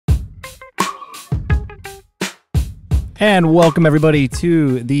And welcome everybody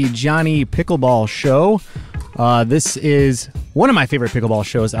to the Jonny Pickleball Show. This is one of my favorite pickleball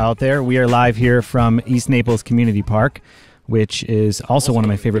shows out there. We are live here from East Naples Community Park, which is also one of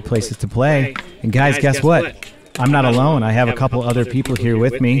my favorite places to play. And guys, guess what? I'm not alone. I have a couple other people here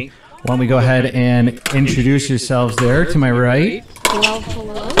with me. Why don't we go ahead and introduce yourselves there to my right? Well,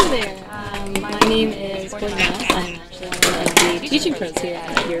 hello there. My name is Courtney Miles. I'm actually one of the teaching pros here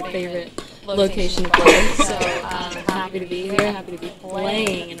at your favorite location of play. So happy to be here, happy to be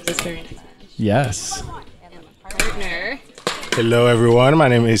playing in this very nice match. Yes. And my partner. Hello everyone, my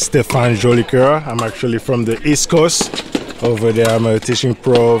name is Stéphane Jolicoeur. I'm actually from the East Coast. Over there I'm a teaching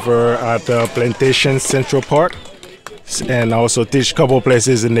pro over at Plantation Central Park. And I also teach a couple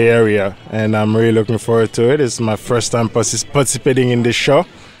places in the area. And I'm really looking forward to it. It's my first time participating in this show.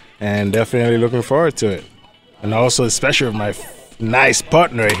 And definitely looking forward to it. And also especially with my nice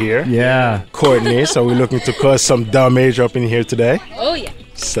partner here. Yeah. Courtney. So we're looking to cause some damage up in here today. Oh yeah.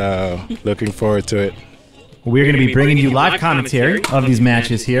 So looking forward to it. We're going to be bringing you live commentary of these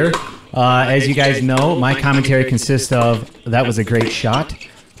matches here. As you guys know, my commentary consists of, that was a great shot,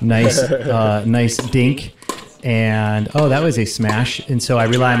 nice nice dink, and oh, that was a smash. And so I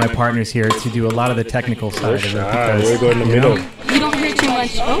rely on my partners here to do a lot of the technical side of it. Because, we're going in the middle. You don't hear too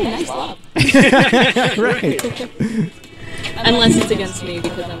much. Oh, nice lob. Right. Unless it's against me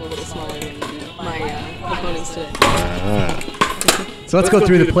because I'm a little smaller than my opponents today. So let's go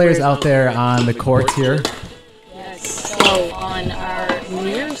through the players out there on the courts here. So on our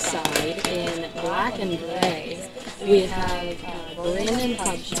near side in black and gray, we have Brandon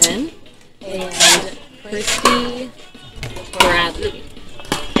Hubschman and Christie Bradley.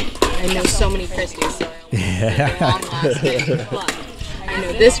 I know so many Christies, so I don't know long last name, but I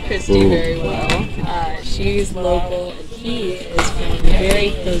know this Christie very well. She's local, and he is from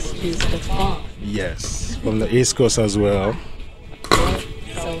very close to Stéphane. Yes, from the East Coast as well.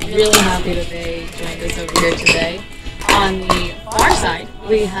 So really happy that they joined us over here today. On the far side,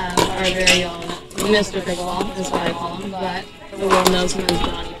 we have our very own Mr. Pickleball, is what I call him, but the world knows him as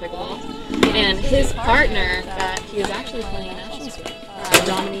Jonny Pickleball. And his partner that he is actually playing nationals with,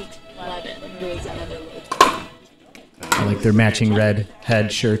 Dominique Levin, who is another local. I like their matching red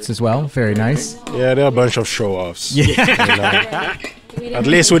head shirts as well. Very nice. Yeah, they're a bunch of show-offs. Yeah. You know? At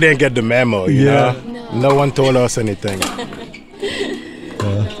least we didn't get the memo, you know? No one told us anything.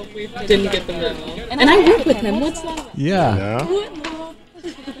 No, we didn't get the memo. And I work with them. What's that? Yeah.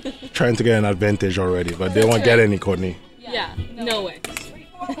 Trying to get an advantage already, but they won't get any, Courtney. Yeah, no way.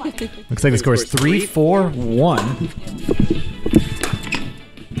 Looks like the score is 3-4-1.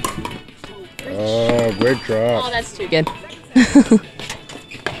 Oh, great drop. Oh, that's too good.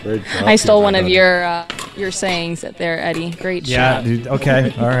 Great drop. I stole one of your sayings there, Eddie. Great Yeah, shot. dude.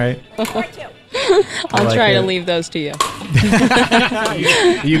 Okay. All right. I'll like try it. to leave those to you.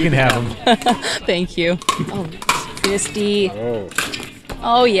 You can have them. Thank you. Oh, Christie. Oh,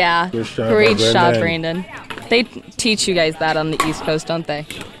 Oh, yeah. Good shot by Great shot, Brandon. Brandon. They teach you guys that on the East Coast, don't they?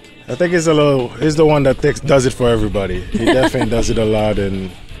 I think he's the one that does it for everybody. He definitely does it a lot. And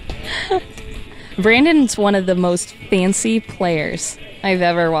Brandon's one of the most fancy players I've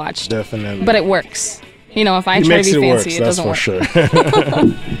ever watched. definitely. But it works. You know, if I he try makes to be it fancy, work, it that's doesn't for work. sure.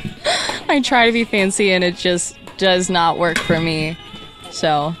 I try to be fancy and it just does not work for me.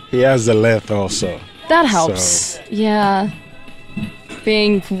 So He has the length also. that helps. Yeah.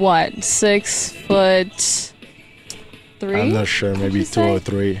 Being what, 6'3"? I'm not sure, maybe you 2 say? or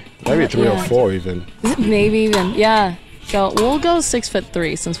 3. Maybe 3 or Yeah. 4 even. Maybe even, yeah. So we'll go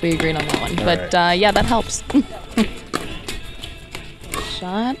 6'3" since we agreed on that one. But yeah, that helps.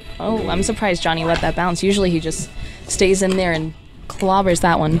 Shot. Oh, I'm surprised Jonny let that bounce. Usually he just stays in there and clobbers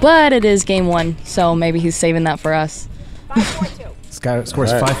that one. But it is game 1, so maybe he's saving that for us. Scores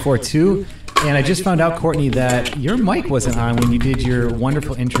 5-4-2. And I just found out, Courtney, that your mic wasn't on when you did your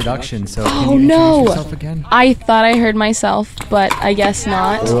wonderful introduction. So can you introduce yourself again? I thought I heard myself, but I guess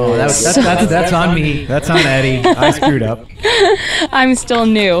not. Oh, that's on me. That's on Eddie. I screwed up. I'm still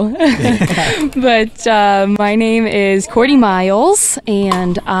new. But my name is Courtney Miles,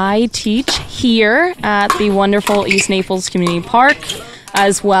 and I teach here at the wonderful East Naples Community Park,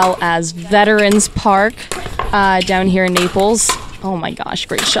 as well as Veterans Park down here in Naples. Oh my gosh,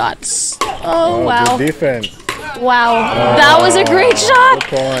 great shots. Oh, wow. Good defense. Wow, that was a great shot.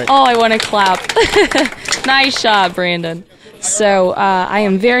 Good point. Oh, I want to clap. Nice shot, Brandon. So I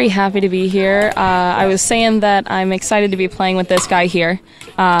am very happy to be here. I was saying that I'm excited to be playing with this guy here,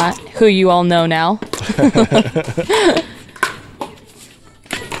 who you all know now.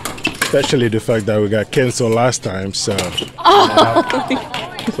 Especially the fact that we got canceled last time, so.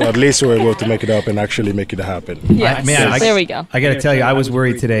 Oh. So at least we were able to make it up and actually make it happen. Yes. There we go. I got to tell you, I was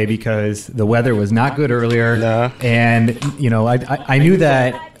worried today because the weather was not good earlier. Nah. And, I knew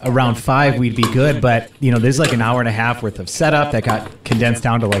that around 5 we'd be good, but, there's like an hour and a half worth of setup that got condensed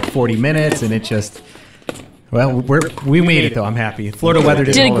down to like 40 minutes, and it just, well, we made it, though. I'm happy. Florida weather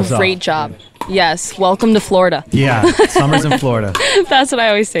didn't hold us Did a up. great job. Yes. Welcome to Florida. Yeah, summer's in Florida. That's what I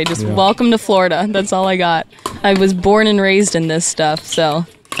always say. Just welcome to Florida. That's all I got. I was born and raised in this stuff, so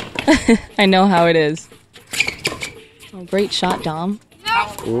I know how it is. Oh, great shot, Dom.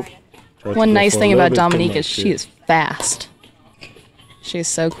 Oop. One nice thing about Dominique is she is fast. She is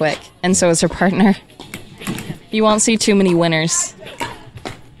so quick. And so is her partner. You won't see too many winners.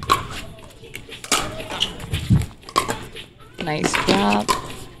 Nice drop.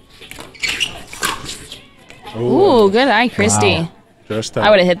 Ooh, good eye, Christie. Wow. Just I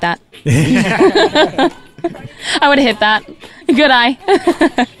would have hit that. I would have hit that. Good eye.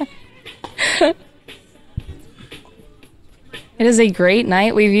 It is a great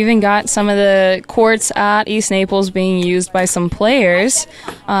night. We've even got some of the courts at East Naples being used by some players.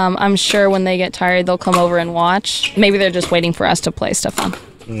 I'm sure when they get tired, they'll come over and watch. Maybe they're just waiting for us to play, Stéphane.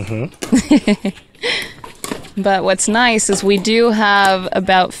 But what's nice is we do have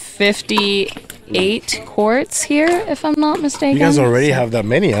about 58 courts here, if I'm not mistaken. You guys already have that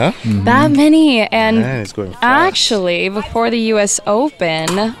many, huh? That many. And Man, it's going fast. actually, before the U.S.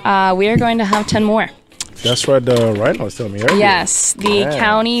 Open, we are going to have 10 more. That's what the Rhino was telling me earlier. Yes, the Yeah.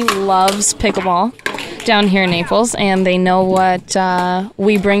 county loves pickleball down here in Naples, and they know what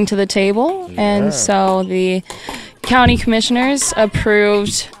we bring to the table. And so the county commissioners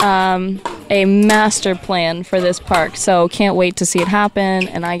approved a master plan for this park. So can't wait to see it happen,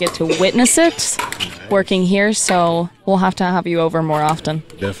 and I get to witness it working here. So we'll have to have you over more often.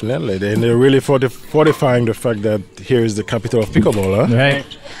 Definitely. And they're really fortifying the fact that here is the capital of pickleball, huh? Right.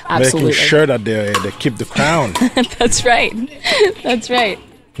 Absolutely. Making sure that they keep the crown. That's right. That's right.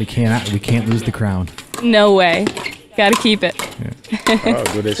 We can't lose the crown. No way. Got to keep it. Oh,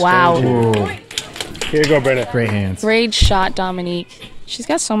 good exchange. Wow. Ooh, Here you go, Brennan. great hands. Great shot, Dominique. She's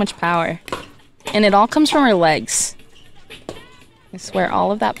got so much power. And it all comes from her legs. I swear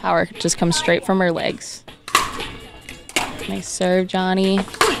all of that power just comes straight from her legs. Nice serve, Johnny.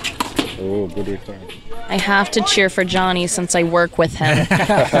 Oh, good return. I have to cheer for Johnny since I work with him. It's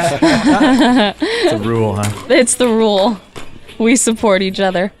a rule, huh? It's the rule. We support each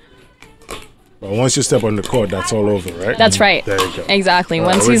other. But once you step on the court, that's all over, right? That's right. There you go. Exactly. All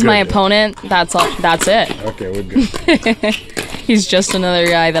right, Once we're he's good my then. opponent, that's all. That's it. Okay, we're good. He's just another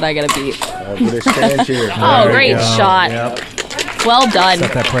guy that I gotta beat. Good exchange here. Oh, great go. shot. Yep. Well done.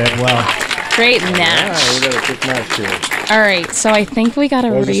 Set that play up well. Great Ah, match. we got a quick match here. All right, so I think we got to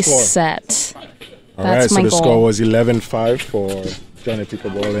What was the score? reset. All That's right, so my the goal. score was 11-5 for Jonny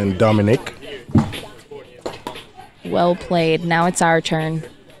Pickleball and Dominique. Well played. Now it's our turn.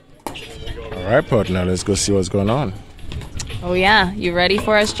 All right, partner, let's go see what's going on. Oh, yeah. You ready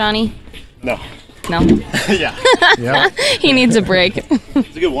for us, Johnny? No. No? Yeah. Yep. He needs a break.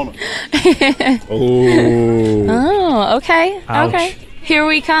 It's a good warm-up. Oh. Oh, okay. Ouch. Okay. Here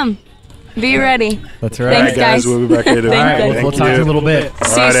we come. Be ready. That's right. Thanks, Guys, guys. we'll be back later. All right, Thanks, we'll talk to you in a little bit.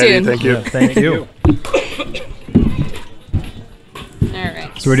 See you All right, Eddie, soon. thank you. Yeah, thank you. All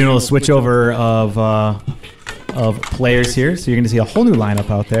right. So we're doing a little switch over of players here. So you're going to see a whole new lineup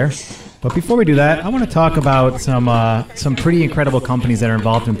out there. But before we do that, I want to talk about some pretty incredible companies that are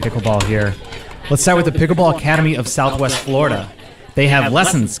involved in pickleball here. Let's start with the Pickleball Academy of Southwest Florida. They have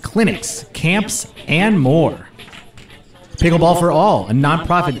lessons, clinics, camps, and more. Pickleball for All, a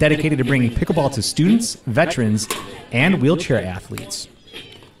nonprofit dedicated to bringing pickleball to students, veterans, and wheelchair athletes.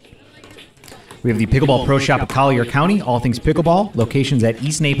 We have the Pickleball Pro Shop at Collier County, all things pickleball, locations at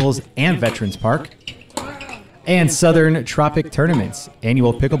East Naples and Veterans Park. And Southern Tropic Tournaments,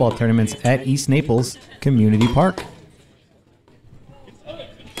 annual pickleball tournaments at East Naples Community Park.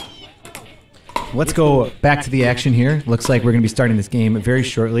 Let's go back to the action here. Looks like we're going to be starting this game very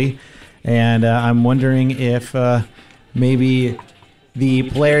shortly. And I'm wondering if maybe the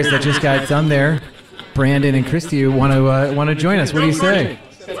players that just got done there, Brandon and Christie, want to join us. What do you say?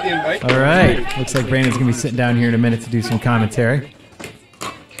 All right. Looks like Brandon's going to be sitting down here in a minute to do some commentary.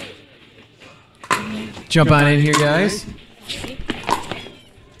 Jump on in here, guys.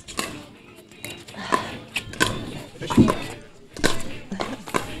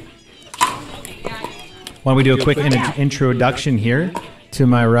 Why don't we do a quick introduction here? To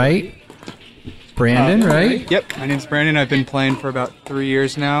my right, Brandon, right? Yep, my name's Brandon. I've been playing for about 3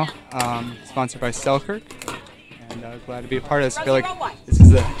 years now, sponsored by Selkirk, and glad to be a part of this. I feel like this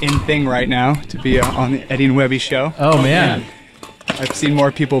is the in thing right now, to be on the Eddie and Webby show. Oh, man. I've seen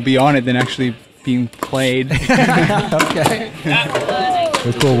more people be on it than actually being played. Okay.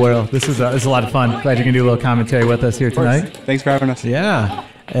 Well, cool, Will. This is a lot of fun. Glad you can do a little commentary with us here tonight. Thanks for having us. Yeah.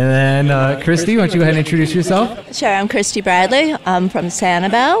 And then, Christie, why don't you go ahead and introduce yourself? Sure, I'm Christie Bradley. I'm from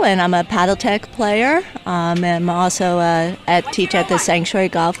Sanibel, and I'm a paddle tech player. I'm also teach at the Sanctuary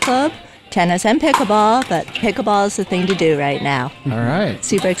Golf Club, tennis and pickleball, but pickleball is the thing to do right now. All right.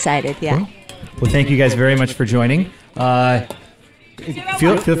 Super excited, yeah. Cool. Well, thank you guys very much for joining.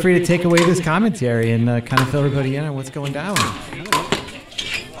 Feel free to take away this commentary and kind of fill everybody in on what's going down.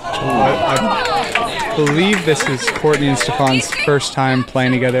 I believe this is Courtney and Stéphane's first time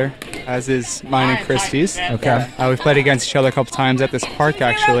playing together, as is mine and Christie's. Okay. We've played against each other a couple times at this park,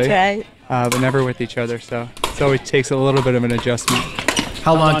 actually. That's right. But never with each other, so it always takes a little bit of an adjustment.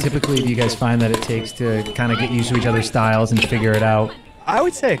 How long typically do you guys find that it takes to kind of get used to each other's styles and figure it out? I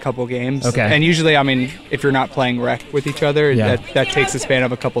would say a couple games. Okay. And usually, I mean, if you're not playing rec with each other, Yeah. that takes the span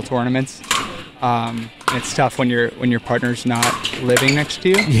of a couple tournaments. And it's tough when your partner's not living next to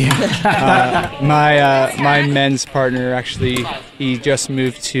you. Yeah. My men's partner, actually, he just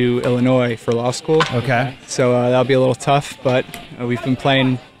moved to Illinois for law school. Okay. So that'll be a little tough, but we've been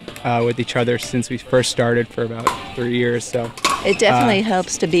playing with each other since we first started for about 3 years. So It definitely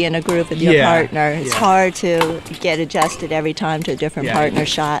helps to be in a group with your Yeah, partner. It's yeah. hard to get adjusted every time to different Yeah. partner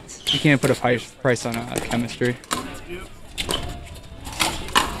shots. you can't put a price on chemistry.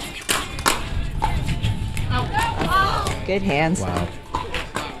 Good hands. Wow.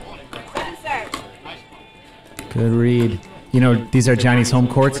 Good read. You know, these are Johnny's home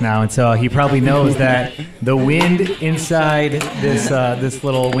courts now, and so he probably knows that the wind inside this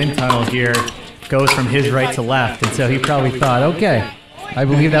little wind tunnel here goes from his right to left, and so he probably thought, okay, I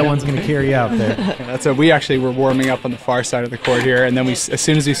believe that one's going to carry out there. That's what we actually were warming up on the far side of the court here, and then as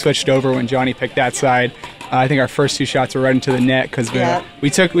soon as we switched over, when Johnny picked that side, I think our first 2 shots were right into the net because Yeah. we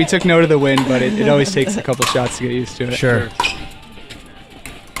took note of the wind, but it always takes a couple shots to get used to it. Sure.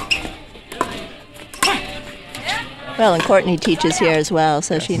 Well, and Courtney teaches here as well,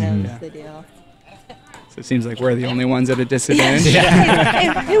 so she knows the deal. So it seems like we're the only ones at a disadvantage.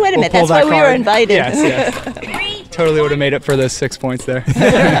 Hey, wait a minute. We'll pull That's why that we were card. invited. Yes. Totally would have made up for those 6 points there.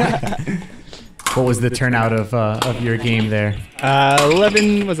 What was the turnout of your game there?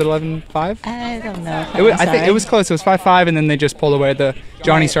 11, was it 11-5? I don't know. I think it was close. It was 5-5, and then they just pulled away.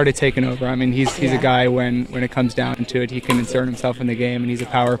 Johnny started taking over. I mean, he's a guy when it comes down to it, he can insert himself in the game, and he's a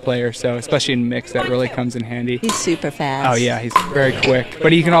power player. So especially in mix, that really comes in handy. He's super fast. Oh yeah, he's very quick,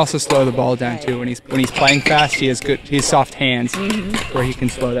 but he can also slow the ball down too. When he's playing fast, he has soft hands where he can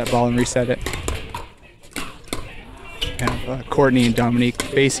slow that ball and reset it. And Courtney and Dominique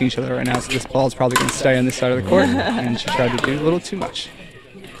facing each other right now, so this ball's probably going to stay on this side of the court, and she tried to do a little too much.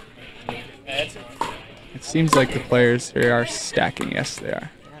 It seems like the players here are stacking. Yes, they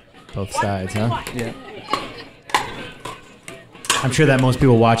are. Both sides, huh? Yeah. I'm sure that most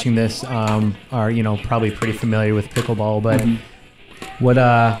people watching this are, probably pretty familiar with pickleball, but what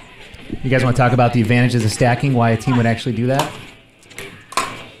you guys want to talk about the advantages of stacking, why a team would actually do that?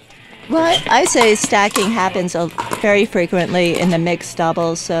 Well, I say stacking happens very frequently in the mixed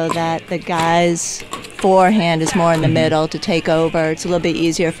doubles so that the guy's forehand is more in the middle to take over. It's a little bit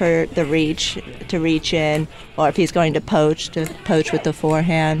easier for the reach to reach in, or if he's going to poach with the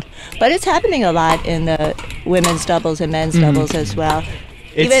forehand. But it's happening a lot in the women's doubles and men's doubles as well.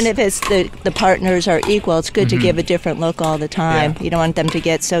 Even if it's the partners are equal, it's good to give a different look all the time. Yeah. You don't want them to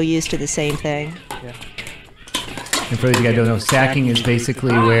get so used to the same thing. Yeah. And for those of you guys who don't know, stacking is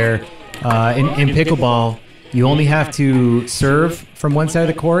basically where in pickleball, you only have to serve from one side of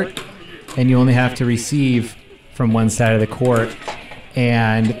the court, and you only have to receive from one side of the court.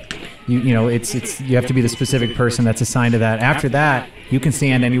 And you have to be the specific person that's assigned to that. After that, you can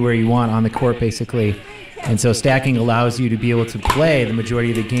stand anywhere you want on the court, basically. And so stacking allows you to be able to play the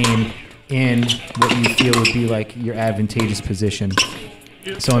majority of the game in what you feel would be like your advantageous position.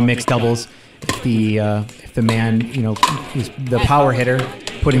 So in mixed doubles, if the man, is the power hitter,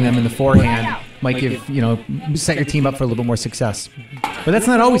 putting them in the forehand might set your team up for a little bit more success. But that's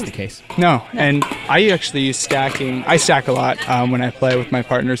not always the case. No, and I actually use stacking. I stack a lot when I play with my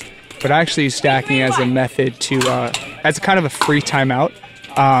partners, but I actually use stacking as a method as kind of a free timeout.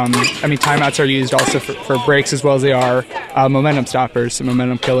 Timeouts are used also for breaks as well as they are momentum stoppers and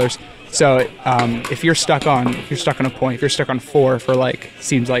momentum killers. So if you're stuck on a point, if you're stuck on 4 for like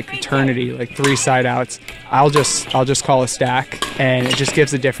seems like eternity, like 3 side outs, I'll just call a stack, and it just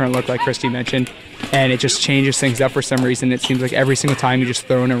gives a different look, like Christie mentioned, and it just changes things up for some reason. It seems like every single time you just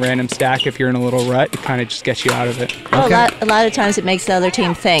throw in a random stack, if you're in a little rut, it kind of just gets you out of it. Well, a lot of times it makes the other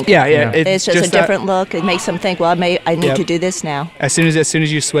team think. Yeah. It's just a different look. It makes them think, well, I need to do this now. As soon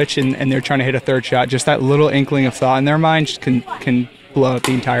as you switch and they're trying to hit a third shot, just that little inkling of thought in their mind just can blow up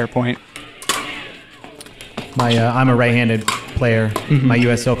the entire point. I'm a right-handed player. Mm-hmm. My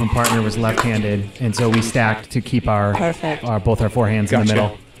U.S. Open partner was left-handed, and so we stacked to keep both our forehands in the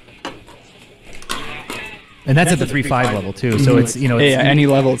middle. And that's at the 3-5 level too. So it's any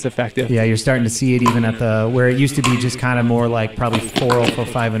level it's effective. Yeah, you're starting to see it even at the where it used to be just kind of more like probably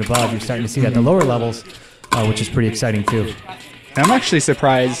 4-5 and above. You're starting to see that at the lower levels, which is pretty exciting too. I'm actually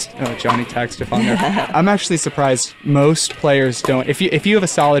surprised. Oh, Johnny tagged Stéphane there. I'm actually surprised most players don't. If you have a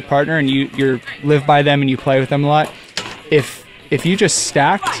solid partner and you live by them and you play with them a lot, if you just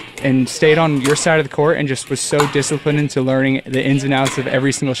stacked and stayed on your side of the court and just was so disciplined into learning the ins and outs of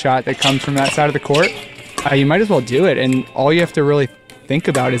every single shot that comes from that side of the court, you might as well do it. And all you have to really think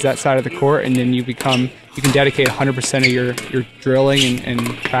about is that side of the court, and then you can dedicate 100% of your drilling and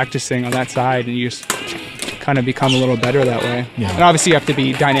practicing on that side, and you just kind of become a little better that way. Yeah. And obviously you have to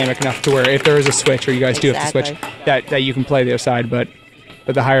be dynamic enough to where if there is a switch, or you guys do have to switch, that you can play the other side. But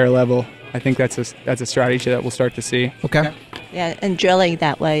the higher level, I think that's a strategy that we'll start to see. Okay. Yeah, and drilling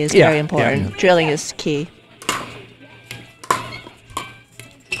that way is very important. Yeah. Drilling is key.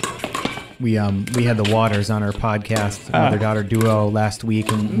 We had the Waters on our podcast, mother-daughter duo, last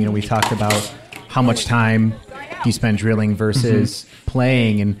week, and we talked about how much time you spend drilling versus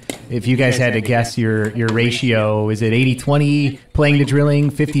playing. And if you guys had to guess your ratio, is it 80-20 playing to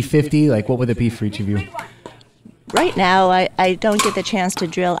drilling, 50-50? Like, what would it be for each of you? Right now, I don't get the chance to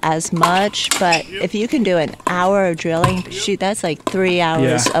drill as much, but if you can do an hour of drilling, shoot, that's like 3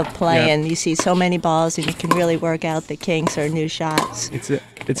 hours of playing. You see so many balls, and you can really work out the kinks or new shots.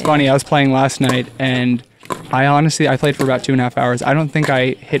 It's funny. I was playing last night, and I played for about 2.5 hours. I don't think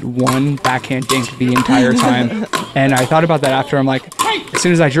I hit one backhand dink the entire time. And I thought about that after. I'm like, as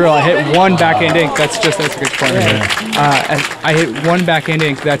soon as I drill, I hit one backhand dink. That's a good point. I hit one backhand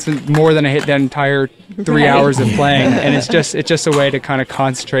dink. That's more than I hit that entire 3 hours of playing. And it's just a way to kind of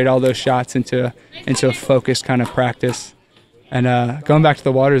concentrate all those shots into a focused kind of practice. And going back to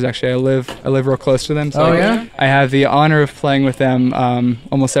the Waters, actually, I live real close to them. So I have the honor of playing with them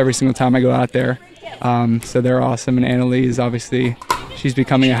almost every single time I go out there. So they're awesome, and Annalise, obviously, she's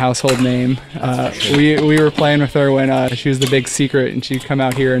becoming a household name. We were playing with her when she was the big secret, and she'd come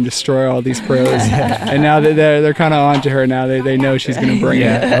out here and destroy all these pros. And now that they're kind of on to her now, they know she's going to bring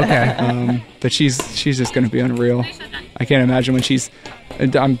it. Okay. But she's just going to be unreal. I can't imagine when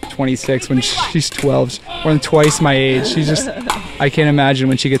I'm 26, when she's 12, more than twice my age. I can't imagine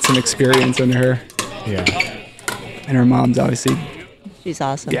when she gets some experience under her. Yeah. And her mom's obviously. She's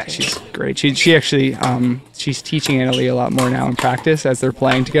awesome. Yeah, she's great. She actually she's teaching Annalie a lot more now in practice as they're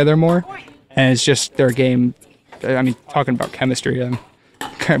playing together more, and it's just their game. I mean, talking about chemistry,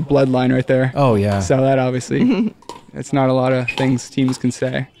 kind of bloodline right there. Oh yeah. So that obviously, it's not a lot of things teams can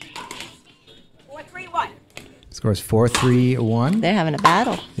say. 4-3-1. Scores 4-3-1. They're having a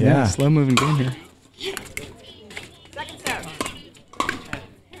battle. Yeah, slow moving game here.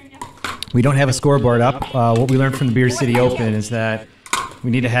 We don't have a scoreboard up. What we learned from the Beer City Open is that we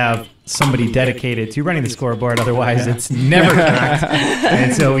need to have somebody dedicated to running the scoreboard, otherwise it's never correct.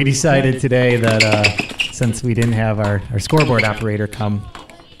 And so we decided today that since we didn't have our scoreboard operator come,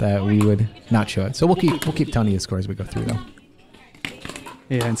 that we would not show it. So we'll keep telling you the scores as we go through them.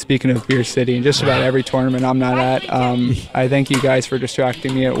 Yeah, and speaking of Beer City, and just about every tournament I'm not at, I thank you guys for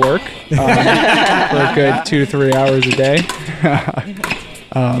distracting me at work for a good 2 to 3 hours a day.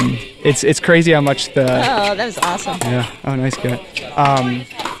 It's crazy how much that was awesome. Yeah. Oh, nice guy.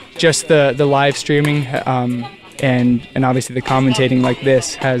 Just the live streaming and obviously the commentating like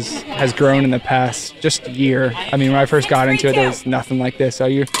this has grown in the past just year. I mean, when I first got into it, there was nothing like this. So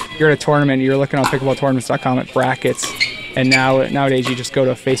you're at a tournament, you're looking on pickleballtournaments.com at brackets, and nowadays you just go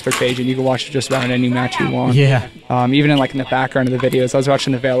to a Facebook page and you can watch just about any match you want. Yeah. Even in the background of the videos. I was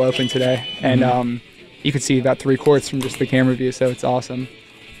watching the Vail Open today, and you could see about 3 courts from just the camera view, so it's awesome.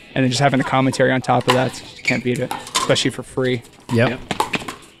 And then just having the commentary on top of that, you can't beat it, especially for free. Yep.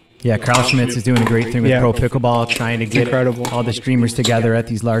 Yeah, Carl Schmitz is doing a great thing with Pro Pickleball, trying to get all the streamers together at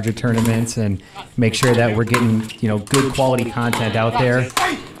these larger tournaments and make sure that we're getting good quality content out there.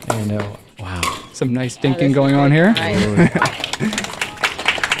 And wow, some nice dinking going on here.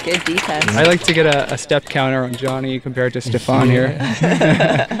 Good defense. I like to get a step counter on Johnny compared to Stéphane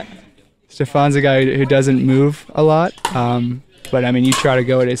here. Stéphane's a guy who doesn't move a lot. But I mean, you try to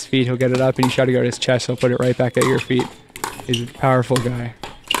go at his feet, he'll get it up, and you try to go at his chest, he'll put it right back at your feet. He's a powerful guy.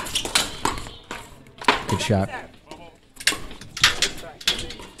 Good shot.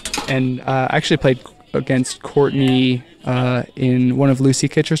 And I actually played against Courtney in one of Lucy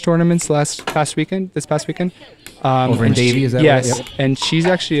Kitcher's tournaments this past weekend. Over in Davie, is that yes, right? Yep. And she's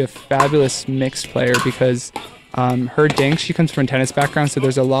actually a fabulous mixed player because her dink, she comes from a tennis background, so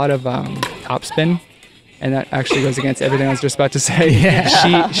there's a lot of topspin. And that actually goes against everything I was just about to say.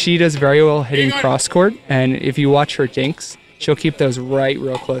 Yeah. She does very well hitting cross court, and if you watch her dinks, she'll keep those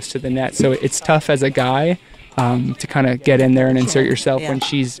real close to the net. So it's tough as a guy to kind of get in there and insert yourself when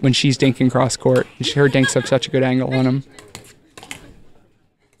she's dinking cross court. Her dinks have such a good angle on them.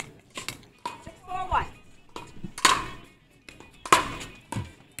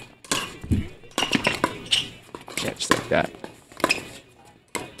 Yeah, just like that.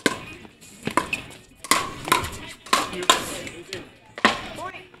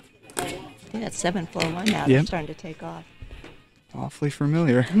 Yeah, it's 7-4-1 now. Yep. They're starting to take off. Awfully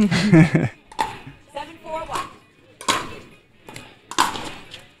familiar. 7-4-1.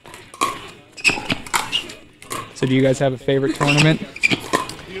 So do you guys have a favorite tournament?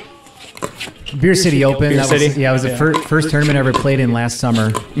 Beer City Open. Beer That City? was, yeah, it was the first tournament I ever played in last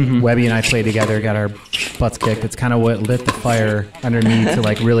summer. Webby and I played together, got our butts kicked. It's kind of what lit the fire under me to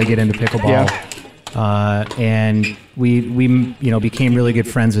like really get into pickleball. And we became really good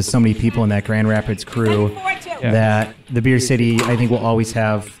friends with so many people in that Grand Rapids crew that the Beer City, I think, will always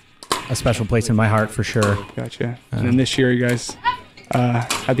have a special place in my heart for sure. Gotcha. And then this year you guys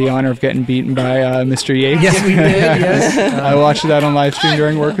had the honor of getting beaten by Mr. Yates. Yes, we did. Yes, I watched that on live stream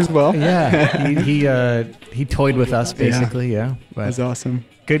during work as well. Yeah, he toyed with us basically. Yeah, That was awesome.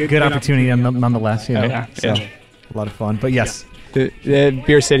 Good opportunity nonetheless. You know, Yeah. a lot of fun. But yes, The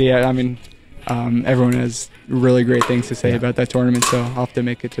Beer City, I mean, everyone has really great things to say about that tournament, so I'll have to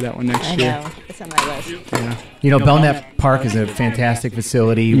make it to that one next year. I know. It's on my list. you know, Belknap Park is a fantastic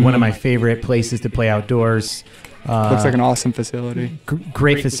facility. One of my favorite places to play outdoors. Looks like an awesome facility.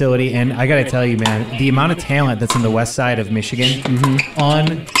 Great facility, and I got to tell you, man, the amount of talent that's on the west side of Michigan,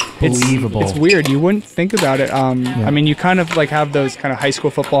 unbelievable. It's weird. You wouldn't think about it. I mean, you kind of like have those kind of high school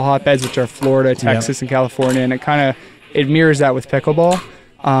football hotbeds, which are Florida, Texas, and California, and it mirrors that with pickleball.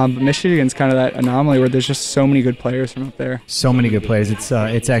 But Michigan's kind of that anomaly where there's just so many good players from up there. So many good players. It's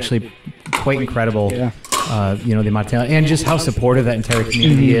actually quite incredible. Yeah. You know, the amount of talent and just how supportive that entire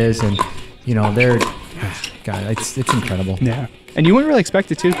community is, and you know, it's incredible. Yeah. And you wouldn't really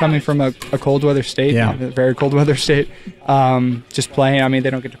expect it too, coming from a cold weather state, a very cold weather state. Just playing. I mean,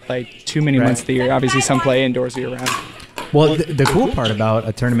 they don't get to play too many months of the year. Obviously, some play indoors year round. Well, the cool part about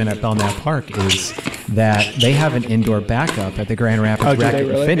a tournament at Belknap Park is that they have an indoor backup at the Grand Rapids Racket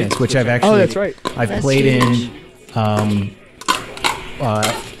and Fitness, which I've actually that's right. I've played in.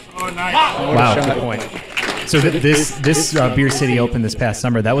 Wow, good point. So this Beer City Open this past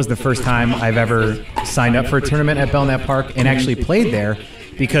summer, that was the first time I've ever signed up for a tournament at Belknap Park and actually played there,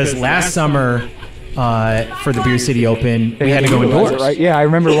 because last summer for the Beer City Open we had to go indoors. Right? Yeah, I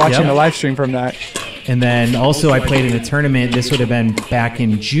remember watching the live stream from that. And then also I played in a tournament. This would have been back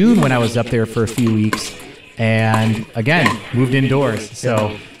in June when I was up there for a few weeks. And again, moved indoors.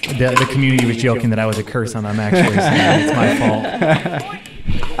 So the community was joking that I was a curse on them, actually. So it's my fault.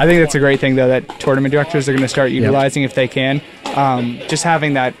 I think that's a great thing, though, that tournament directors are going to start utilizing if they can. Just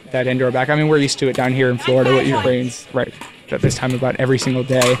having that indoor back. I mean, we're used to it down here in Florida, what your brains right at this time about every single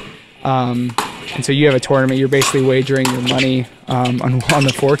day. And so you have a tournament, you're basically wagering your money on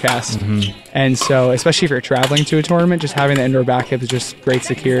the forecast. And so, especially if you're traveling to a tournament, just having the indoor backup is just great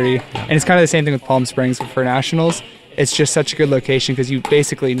security. And it's kind of the same thing with Palm Springs for nationals. It's just such a good location because you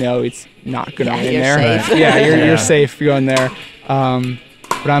basically know it's not going to be in there. Safe. You're safe going there.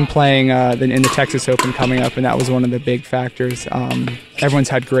 But I'm playing in the Texas Open coming up, and that was one of the big factors. Everyone's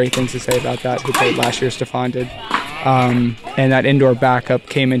had great things to say about that. Who played last year, Stéphane did. And that indoor backup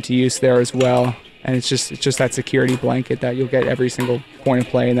came into use there as well. And it's just that security blanket that you'll get every single point of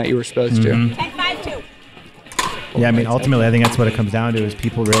play and that you were supposed to. Yeah, I mean, ultimately, I think that's what it comes down to is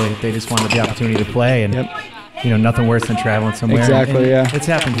people really, they just wanted the opportunity to play. And, you know, nothing worse than traveling somewhere. Exactly, and it's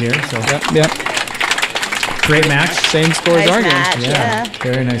happened here. So Yep. Great match. Same score as our game. Yeah,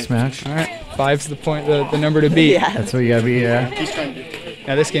 very nice match. All right, 5's the number to beat. Yeah. That's what you gotta be.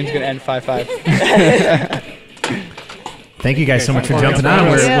 Now this game's gonna end 5-5. Thank you guys so much for jumping on.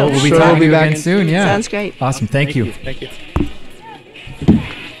 We'll be Sure, talking we'll be to you back. again soon. Yeah. Sounds great. Awesome. Thank you. Thank you.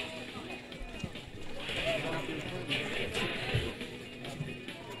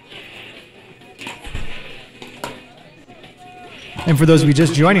 And for those of you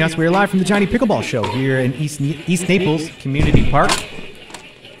just joining us, we're live from the Jonny Pickleball Show here in East Naples Community Park.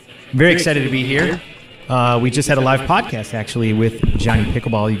 Very excited to be here. We just had a live podcast, actually, with Jonny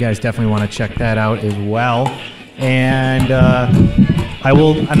Pickleball. You guys definitely want to check that out as well. And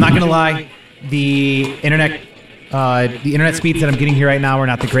I'm not going to lie, the internet speeds that I'm getting here right now are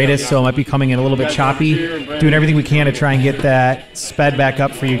not the greatest, so I might be coming in a little bit choppy, doing everything we can to try and get that sped back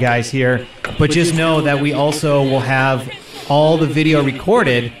up for you guys here. But just know that we also will have all the video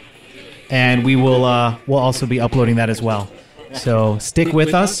recorded, and we'll also be uploading that as well. So stick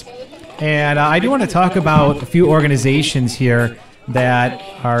with us. And I do want to talk about a few organizations here that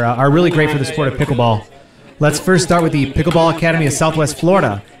are really great for the sport of pickleball. Let's first start with the Pickleball Academy of Southwest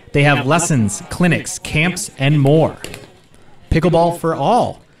Florida. They have lessons, clinics, camps, and more. Pickleball for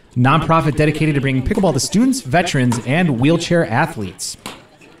All, nonprofit dedicated to bringing pickleball to students, veterans, and wheelchair athletes.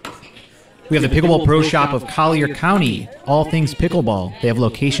 We have the Pickleball Pro Shop of Collier County, all things pickleball. They have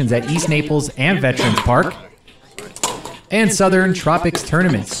locations at East Naples and Veterans Park. And Southern Tropics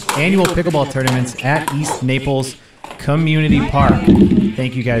Tournaments, annual pickleball tournaments at East Naples Community Park.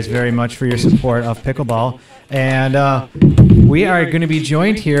 Thank you guys very much for your support of pickleball. And we are going to be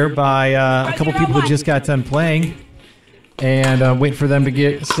joined here by a couple people who just got done playing. And waiting for them to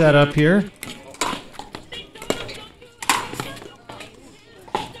get set up here.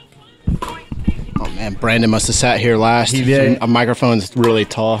 And Brandon must have sat here last. He did. A microphone's really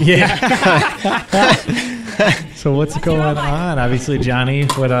tall. Yeah. So what's going on? Obviously, Jonny, you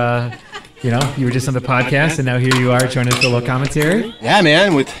were just on the podcast, and now here you are joining us for a little commentary. Yeah,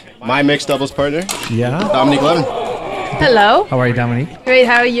 man, with my mixed doubles partner, Yeah. Dominique Levin. Hello. How are you, Dominique? Great.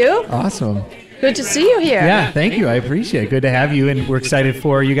 How are you? Awesome. Good to see you here. Yeah, thank you. I appreciate it. Good to have you, and we're excited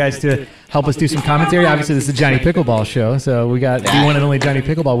for you guys to help us do some commentary. Obviously, this is the Jonny Pickleball Show, so we got the one and only Jonny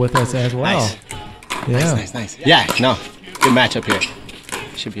Pickleball with us as well. Nice. Yeah. Nice. Yeah, no, good matchup here.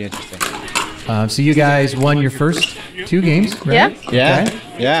 Should be interesting. So you guys won your first 2 games, right? Yeah. Yeah, Okay.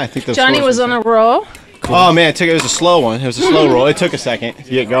 yeah. I think those. Johnny scores was were- on a roll. Oh man, it was a slow one. It was a slow roll. It took a second to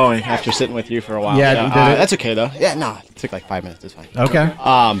get going after sitting with you for a while. Yeah, So, you did it. that's okay though. Yeah, no, it took like 5 minutes. It's fine.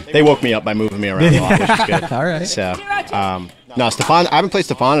 Okay. They woke me up by moving me around a lot, which is good. All right. So, no, Stéphane, I haven't played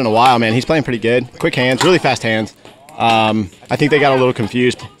Stéphane in a while, man. He's playing pretty good. Quick hands, really fast hands. I think they got a little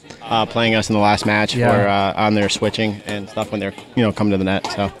confused playing us in the last match on their switching and stuff when they're coming to the net.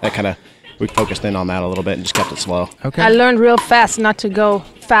 So that kind of we focused in on that a little bit and just kept it slow. Okay. I learned real fast not to go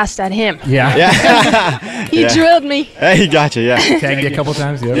fast at him. Yeah. Yeah. He drilled me. Hey, he got you. Yeah. Tagged you a couple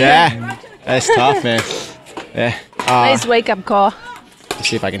times. Yep. Yeah. That's tough, man. Yeah. Nice wake-up call. Let's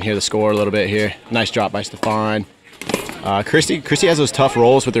see if I can hear the score a little bit here. Nice drop by Stéphane. Christie has those tough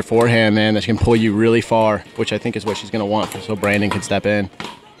rolls with her forehand, man, that can pull you really far, which I think is what she's going to want, so Brandon can step in.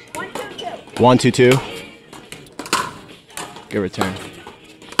 1-2-2. Good return.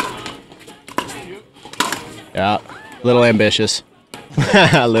 Yeah, little ambitious.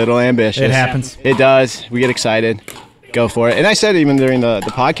 A little ambitious. It happens. It does. We get excited. Go for it. And I said even during the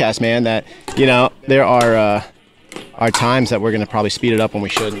podcast, man, that, there are times that we're going to probably speed it up when we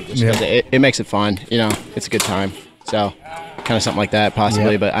shouldn't. Just 'cause it makes it fun. It's a good time. So kind of something like that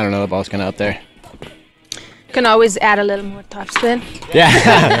possibly, but I don't know. The ball's kind of up there. Can always add a little more topspin.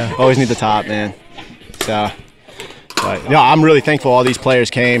 Yeah. Always need the top, man. So, but, I'm really thankful all these players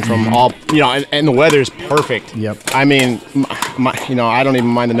came from all, and the weather's perfect. Yep. I mean, I don't even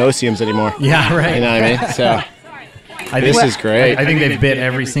mind the no-seams anymore. Yeah, right. You know what I mean? So, This is great. I think they've bit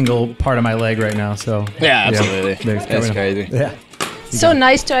every single part of my leg right now. So yeah, absolutely. That's crazy. Yeah. So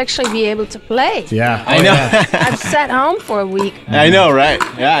nice to actually be able to play. Yeah. I know. I've sat home for a week. I know, right?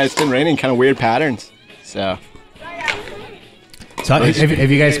 Yeah, it's been raining kind of weird patterns. So, So have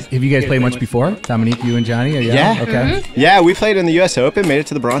you guys played much before? Dominique, you and Jonny? Yeah. Okay. yeah, we played in the U.S. Open, made it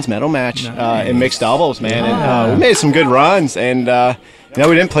to the bronze medal match in mixed doubles, man. And, we made some good runs, and we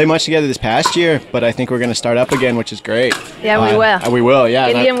didn't play much together this past year, but I think we're going to start up again, which is great. Yeah, we will. We will, yeah.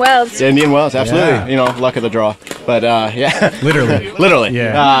 Indian Wells. Yeah, Indian Wells, absolutely. Yeah. Luck of the draw. But, yeah. Literally. Literally.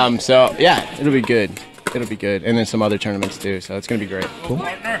 Yeah. So, yeah, it'll be good. It'll be good. And then some other tournaments, too, so it's going to be great. Cool.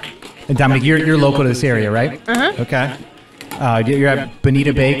 And Dominique, you're local to this area, right? Uh-huh. Okay. You're at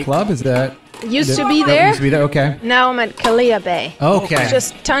Bonita Bay Club, is that? Used to be there. Used to be there, okay. Now I'm at Kalia Bay. Okay.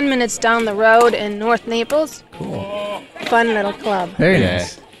 Just 10 minutes down the road in North Naples. Cool. Fun little club. Very Yeah.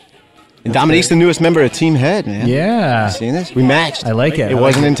 nice. And Dominique's the newest member of Team Head, man. Yeah. Seen this? We matched. I like it. It I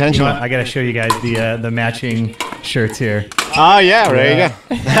wasn't like intentional. You know what? I got to show you guys the matching shirts here. Oh, yeah, there you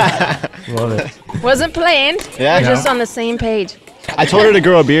go. Love it. Wasn't planned. Yeah. We're No. just on the same page. I told her to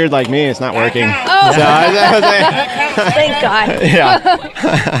grow a beard like me. It's not working. Oh, So I was like, thank God.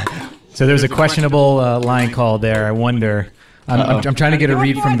 yeah. So there's a questionable line call there. I wonder I'm trying to get a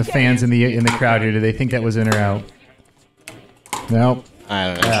read from the fans in the crowd here. Do they think that was in or out? No. I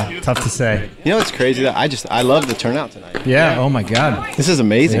don't know. Yeah, tough to say. You know what's crazy? Though? I love the turnout tonight. Yeah. Oh my God. This is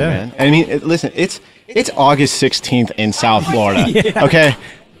amazing, man. I mean, listen, it's August 16th in South Florida. Yeah. Okay.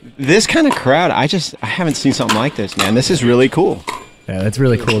 This kind of crowd, I haven't seen something like this, man. This is really cool. Yeah, that's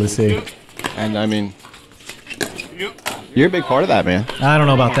really cool to see. And I mean, you're a big part of that, man. I don't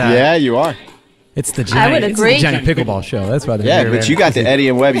know about that. Yeah, you are. It's the Johnny Pickleball Show. That's why they're yeah, here, but you got the Eddie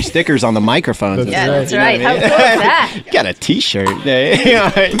and Webby stickers on the microphones. That's right. How cool is that? You got a T-shirt.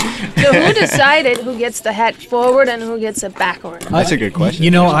 So who decided who gets the hat forward and who gets it backward? That's a good question.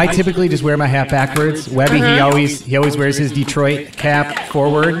 You know, I typically just wear my hat backwards. Webby, he always wears his Detroit cap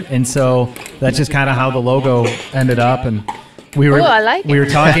forward, and so that's just kind of how the logo ended up. And we were we were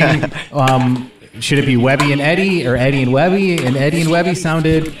talking. Should it be Webby and Eddie or Eddie and Webby? And Eddie and Webby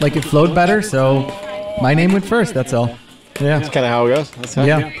sounded like it flowed better, so my name went first. That's all. Yeah, that's kind of how it goes. That's how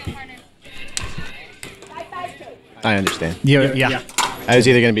I understand. Yeah. I was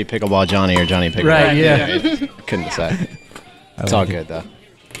either going to be Pickleball Johnny or Jonny Pickleball. Right. Yeah. Couldn't decide. It's all good though.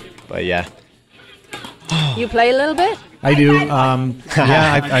 But yeah. You play a little bit? I do.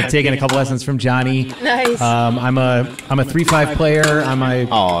 I've taken a couple lessons from Johnny. Nice. I'm a 3-5 player on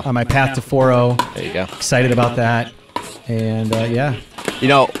my path to 4-0. There you go. Excited about that, and yeah. You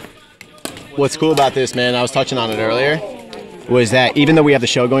know, what's cool about this, man? I was touching on it earlier. Was that even though we have the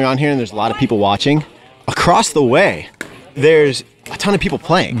show going on here and there's a lot of people watching, across the way, there's a ton of people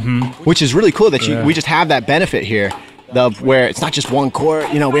playing, which is really cool that we just have that benefit here. Where it's not just one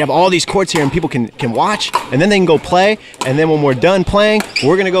court, you know, we have all these courts here and people can watch and then they can go play, and then when we're done playing,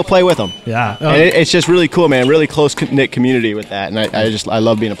 we're gonna go play with them. Yeah, and it's just really cool, man. Really close-knit community with that, and I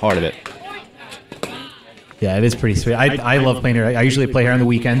love being a part of it. Yeah, it is pretty sweet. I love playing here. I usually play here on the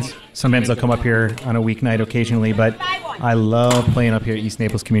weekends. Sometimes I'll come up here on a weeknight occasionally, but I love playing up here at East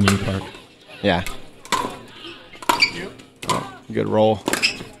Naples Community Park. Yeah. Oh, good roll.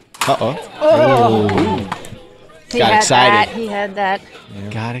 Oh. Got excited. He had that. Yeah.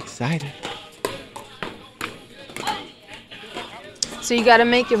 Got excited. So you got to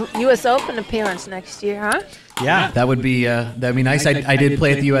make your U.S. Open appearance next year, huh? Yeah, that'd be nice. I did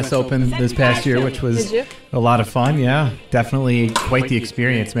play at the U.S. Open this past year, which was a lot of fun. Yeah, definitely quite the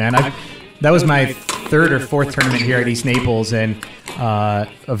experience, man. That was my third or fourth tournament here at East Naples, and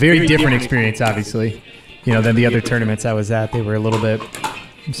a very different experience, obviously, than the other tournaments I was at. They were a little bit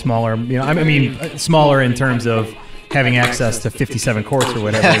smaller, I mean, smaller in terms of having access to 57 courts or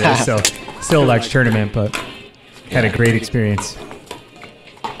whatever it is. So still a large tournament, but had a great experience.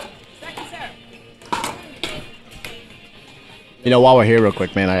 While we're here real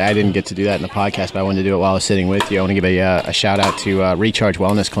quick, man, I didn't get to do that in the podcast, but I wanted to do it while I was sitting with you. I want to give a shout out to Recharge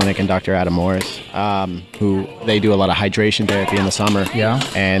Wellness Clinic and Dr. Adam Morris, who they do a lot of hydration therapy in the summer. Yeah.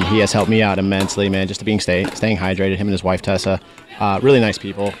 And he has helped me out immensely, man, just to staying hydrated, him and his wife, Tessa. Really nice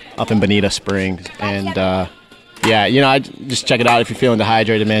people up in Bonita Springs. And, I just check it out if you're feeling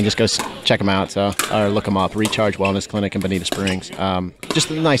dehydrated, man. Just go check them out, or look them up. Recharge Wellness Clinic in Bonita Springs. Just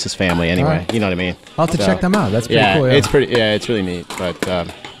the nicest family, anyway. Right. You know what I mean? I'll have to check them out. That's pretty cool. Yeah, it's really neat. But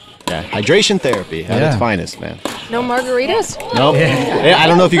hydration therapy at its finest, man. No margaritas? Nope. Yeah, I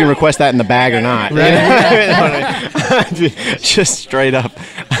don't know if you can request that in the bag or not. Right. Just straight up.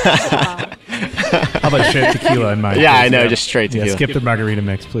 How about straight tequila in mine? Yeah, I know, just straight tequila. Yeah, skip the margarita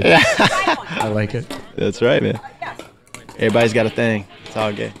mix, please. I like it. That's right, man. Everybody's got a thing. It's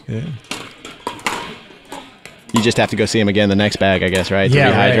all good. Yeah. You just have to go see him again the next bag, I guess, right? To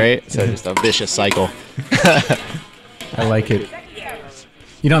rehydrate. Right. So just a vicious cycle. I like it.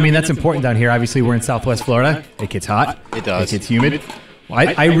 That's important down here. Obviously, we're in Southwest Florida. It gets hot. It does. It gets humid.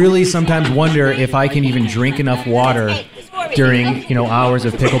 I really sometimes wonder if I can even drink enough water during hours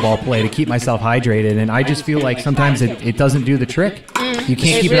of pickleball play to keep myself hydrated, and I just feel like sometimes it doesn't do the trick. You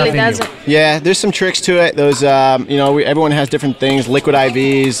can't keep it up in you. Yeah, there's some tricks to it. Those everyone has different things. Liquid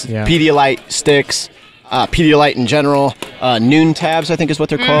IVs, Pedialyte sticks, Pedialyte in general, noon tabs I think is what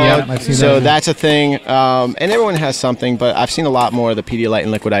they're called. Yeah, I've seen so that's a thing, and everyone has something, but I've seen a lot more of the Pedialyte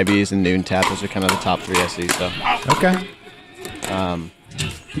and liquid IVs and noon tabs. Those are kind of the top three I see. So okay.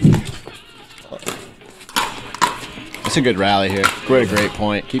 It's a good rally here. We're at a great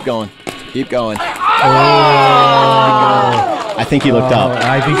point. Keep going. Keep going. Oh. I think he looked up.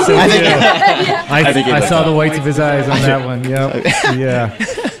 I think so too. I saw the whites of his eyes on that one. Yep. Yeah.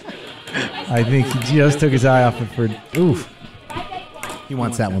 I think he just took his eye off it for. Oof. He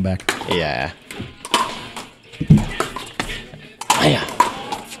wants that one back. Yeah.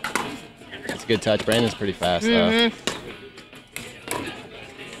 That's a good touch. Brandon's pretty fast though.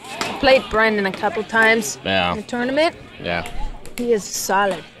 played Brendan a couple times Yeah. in the tournament. Yeah. He is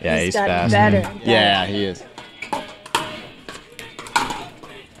solid. Yeah, he's got fast. better. and better. Yeah, he is.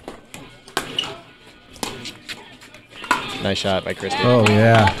 Nice shot by Christie. Oh,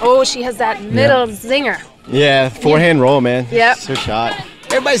 yeah. Oh, she has that middle zinger. Yeah, forehand roll, man. Yep. It's her shot.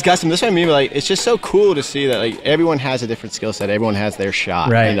 Everybody's got some. That's what I mean. Like, it's just so cool to see that like everyone has a different skill set. Everyone has their shot.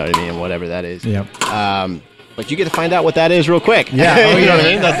 Right. You know what I mean? Whatever that is. Yep. But you get to find out what that is real quick. Yeah. Oh, You know what I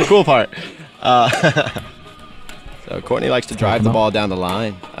yeah. mean? That's the cool part. So Courtney likes to drive the ball down the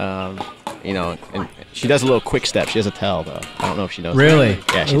line. You know, and she does a little quick step. She has a tell, though. I don't know if she knows. Really?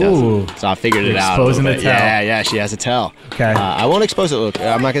 That. Yeah, she Ooh. does. So I figured it out. Exposing a the little bit. tell. Yeah, she has a tell. Okay. I won't expose it. Look,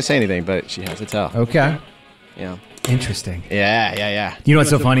 I'm not gonna say anything, but she has a tell. Okay. You know. Interesting. Yeah. You know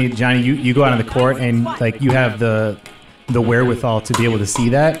what's so funny, Johnny? You go out on the court and like you have the wherewithal to be able to see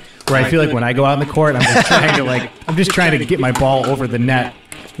that. Where I feel like when I go out on the court, I'm just trying to get my ball over the net.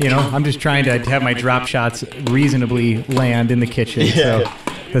 You know, I'm just trying to have my drop shots reasonably land in the kitchen. So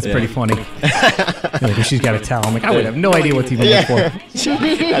that's pretty funny. Like, she's got to tell. I'm like, I would have no idea what to even look for.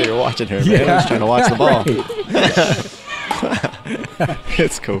 You're watching her, man. Yeah. Just trying to watch the ball.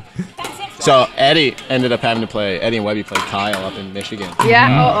 It's cool. So Eddie ended up having to play. Eddie and Webby played Kyle up in Michigan.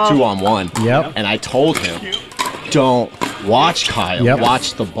 Yeah. 2-on-1. Yep. And I told him, don't watch Kyle. Yep.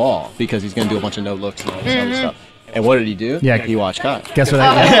 Watch the ball because he's gonna do a bunch of no looks and all this other stuff. And what did he do? Yeah. He watched Kyle. Guess what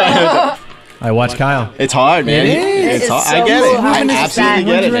I I watched Kyle. It's hard, man. It is. It's hard. It's I get so it. I hard. absolutely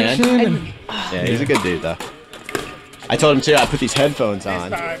get it, man. Direction. Yeah, he's a good dude, though. I told him, too, I put these headphones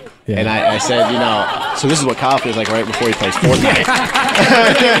on. Yeah. And I said, you know, so this is what Kyle feels like right before he plays Fortnite.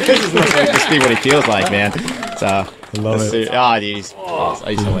 This is to see what he feels like, man. So, I love it. Oh, dude, he's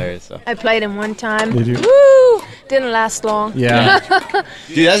hilarious. So. I played him one time. Did you? Woo! Didn't last long. Yeah.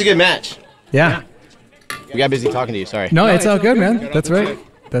 Dude, that's a good match. Yeah. We got busy talking to you, sorry. No, it's all good, man. That's right.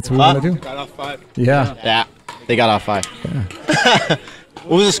 That's what we want to do. Got off 5. Yeah. Yeah, they got off 5.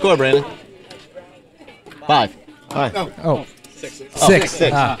 What was the score, Brandon? 5. Oh. 6. Oh, 6.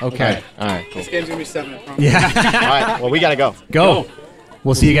 Ah, okay. All right, cool. This game's gonna be 7. I promise. Yeah. All right, well, we got to go. Go.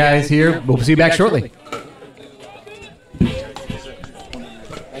 We'll see you guys here. We'll see you back shortly.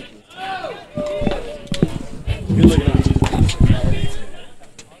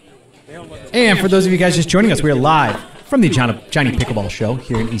 And for those of you guys just joining us, we are live from the Jonny Pickleball Show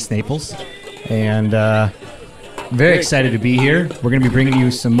here in East Naples. And very excited to be here. We're going to be bringing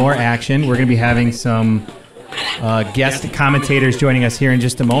you some more action. We're going to be having some guest commentators joining us here in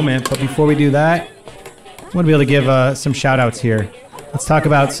just a moment. But before we do that, I want to be able to give some shout-outs here. Let's talk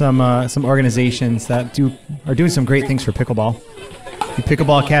about some organizations that are doing some great things for pickleball. The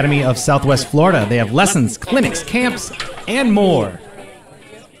Pickleball Academy of Southwest Florida. They have lessons, clinics, camps, and more.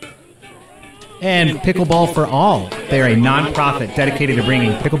 And Pickleball for All. They are a nonprofit dedicated to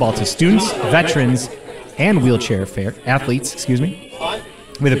bringing pickleball to students, veterans, and wheelchair athletes. We have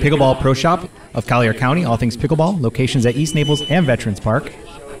the Pickleball Pro Shop of Collier County, all things pickleball, locations at East Naples and Veterans Park.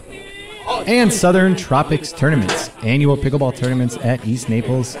 And Southern Tropics Tournaments, annual pickleball tournaments at East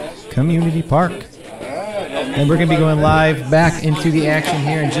Naples Community Park. And we're going to be going live back into the action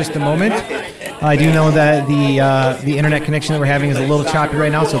here in just a moment. I do know that the internet connection that we're having is a little choppy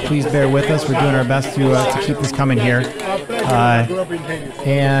right now, so please bear with us. We're doing our best to keep this coming here.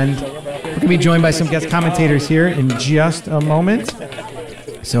 And we're going to be joined by some guest commentators here in just a moment.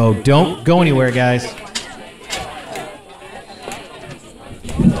 So don't go anywhere, guys.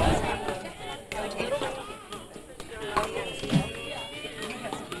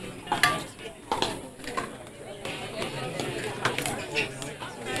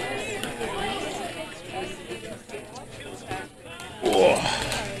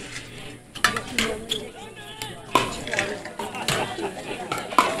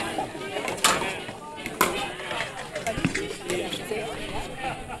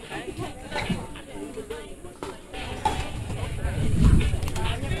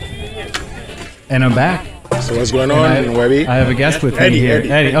 And I'm back. So what's going on, Webby? I have a guest with me here.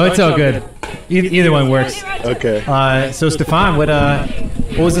 Eddie. Oh, it's all good. Either one works. Okay. So Stéphane, what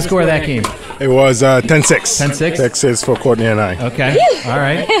was the score of that game? It was 10-6. 10-6? 10-6 for Courtney and I. Okay. All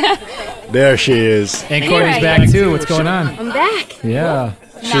right. There she is. And Courtney's back too. What's going on? I'm back. Yeah.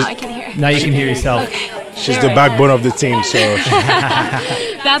 Now I can hear. Now you can hear yourself. Okay. She's the backbone of the team, so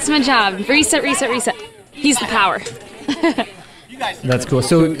That's my job. Reset. He's the power. That's cool.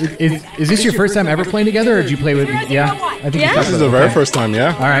 So is this your first time ever playing together, or did you play with? Yeah. I think this is the very first time,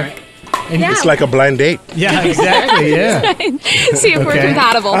 yeah. All right. It's like a blind date. Yeah, exactly. Yeah. See if we're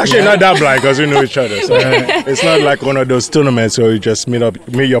compatible. Actually, not that blind because we know each other. So it's not like one of those tournaments where you just meet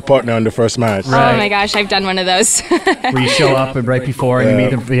your partner on the first match. Oh my gosh, I've done one of those. Where you show up and right before and you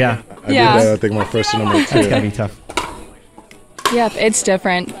meet them. Yeah. I did that, I think, my first tournament too. That's gotta be tough. Yep, it's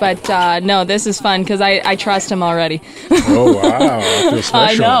different, but no, this is fun because I trust him already. Oh wow, I feel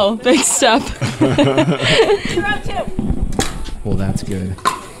special. I know, big step. Well, that's good.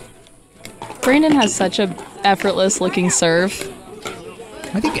 Brandon has such a effortless looking serve.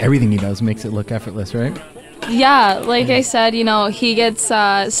 I think everything he does makes it look effortless, right? Yeah, like I said, you know, he gets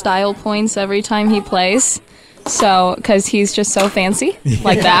style points every time he plays. So, because he's just so fancy,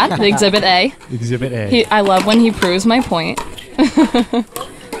 like that, the Exhibit A. Exhibit A. I love when he proves my point.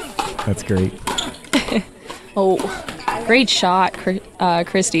 That's great. Oh, great shot,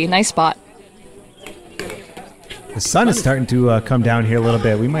 Christie. Nice spot. The sun is starting to come down here a little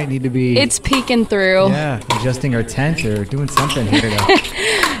bit. We might need to be... It's peeking through. Yeah, adjusting our tent or doing something here to...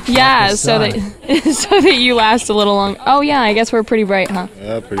 Yeah, so that you last a little long. Oh, yeah, I guess we're pretty bright, huh?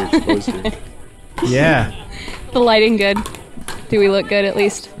 Yeah, pretty exposed here. Yeah. The lighting good. Do we look good at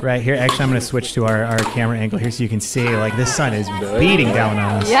least? Right here. Actually, I'm going to switch to our camera angle here so you can see, like, this sun is beating down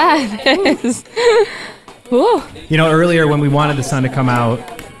on us. Yeah, it is. Woo. You know, earlier when we wanted the sun to come out,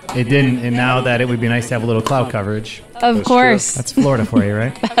 it didn't, and now that it would be nice to have a little cloud coverage. Of course. That's Florida for you,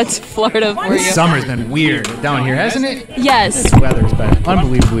 right? That's Florida for you. Summer's been weird down here, hasn't it? Yes. This weather's been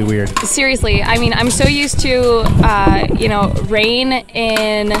unbelievably weird. Seriously, I mean, I'm so used to, rain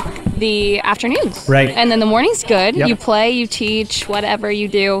in the afternoons. Right. And then the morning's good. Yep. You play, you teach, whatever you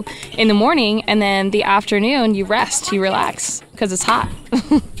do in the morning, and then the afternoon you rest, you relax, because it's hot.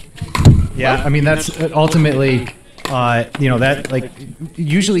 Yeah, I mean, that's ultimately... that like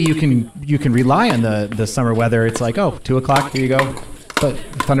usually you can rely on the summer weather. It's like, oh, 2 o'clock, here you go. But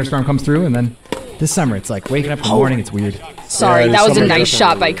the thunderstorm comes through, and then this summer it's like waking up in the morning. It's weird. Sorry, Yeah, that was a summer nice definitely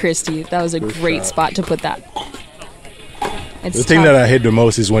shot by weird. Christie. That was a great spot to put that. It's The thing tough. that I hate the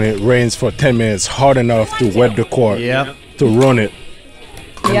most is when it rains for 10 minutes hard enough to wet the court, Yep. to run it,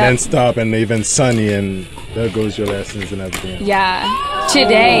 and Yep. then stop, and even sunny, and there goes your lessons and everything. Yeah.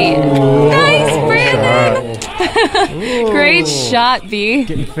 Today. Nice, Brandon. Great shot, B.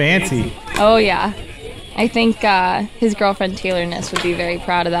 Getting fancy. Oh, yeah. I think his girlfriend Taylor Ness would be very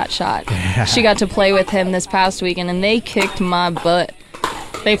proud of that shot. She got to play with him this past weekend, and they kicked my butt.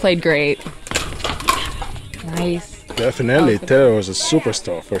 They played great. Nice. Definitely, Taylor was a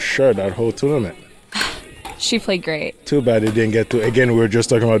superstar for sure that whole tournament. She played great. Too bad they didn't get to. Again, we were just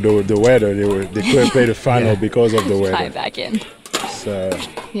talking about the weather. They couldn't play the final because of the Tie weather. it back in. So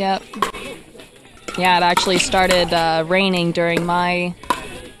Yep. Yeah, it actually started raining during my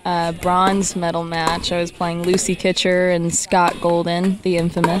bronze medal match. I was playing Lucy Kitcher and Scott Golden, the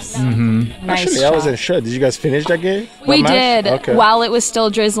infamous. Mm-hmm. Nice actually, shot. I wasn't sure. Did you guys finish that game? We That match? did, Okay. while it was still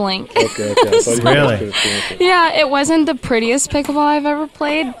drizzling. Okay. I thought you guys Really? could've finished it. Yeah, it wasn't the prettiest pickleball I've ever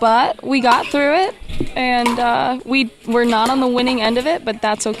played, but we got through it, and we're not on the winning end of it, but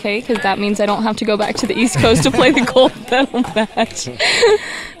that's okay, because that means I don't have to go back to the East Coast to play the gold medal match.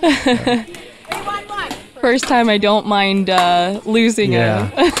 First time I don't mind losing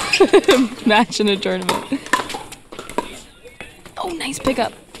a match in a tournament. Oh, nice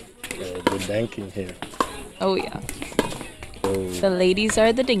pickup. Good banking here. Oh, yeah. Oh. The ladies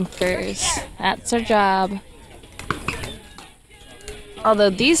are the dinkers. That's our job. Although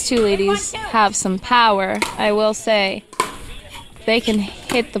these two ladies have some power, I will say, they can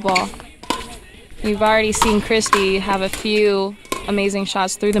hit the ball. You've already seen Christie have a few amazing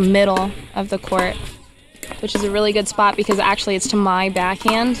shots through the middle of the court, which is a really good spot because actually it's to my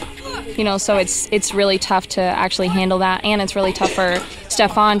backhand, so it's really tough to actually handle that, and it's really tough for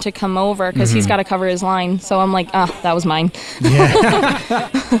Stéphane to come over because he's got to cover his line. So I'm like, that was mine. Yeah.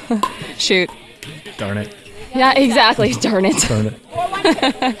 Shoot. Darn it. Yeah, exactly. Darn it. Darn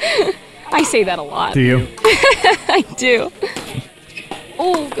it. I say that a lot. Do you? I do.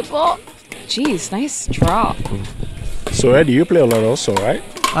 Oh, good ball. Jeez, nice draw. So Eddie, you play a lot also, right?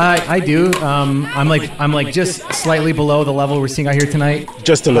 I do. I'm like just slightly below the level we're seeing out here tonight.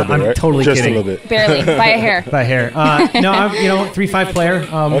 Just a little bit, I'm right? totally just kidding. a little bit. Barely, by a hair. By hair. No, I'm 3-5 player.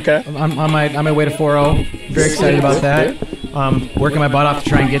 Okay. I'm on my way to 4-0. Very excited about that. Working my butt off to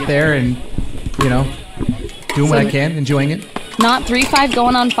try and get there, and doing what I can, enjoying it. Not 3-5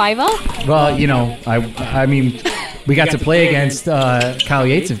 going on 5-0? Well, I mean, we got to play against Kyle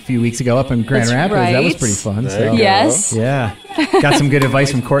Yates a few weeks ago up in Grand That's Rapids. That was right. pretty fun. There So. you go. Yes. Yeah. Got some good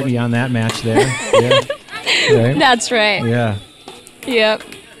advice from Courtney on that match there. Yeah. Right? That's right. Yeah. Yep.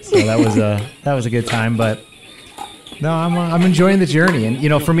 So that was a good time, but No, I'm enjoying the journey,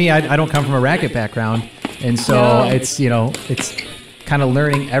 and for me, I don't come from a racket background, and so it's kind of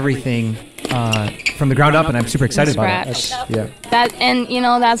learning everything from the ground up, and I'm super excited about it.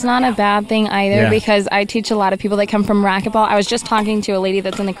 That's not a bad thing either, because I teach a lot of people that come from racquetball. I was just talking to a lady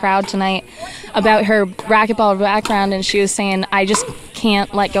that's in the crowd tonight about her racquetball background, and she was saying, I just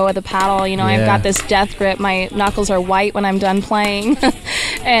can't let go of the paddle. I've got this death grip. My knuckles are white when I'm done playing,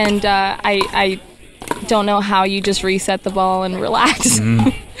 and I don't know how you just reset the ball and relax.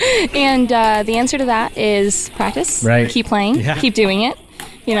 And the answer to that is practice. Right. Keep playing. Keep doing it.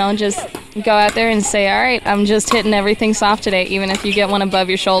 Just go out there and say, all right, I'm just hitting everything soft today, even if you get one above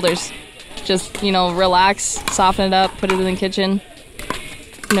your shoulders. Just, relax, soften it up, put it in the kitchen.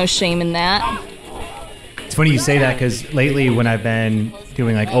 No shame in that. It's funny you say that, because lately when I've been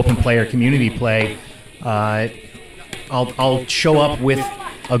doing like open play or community play, I'll show up with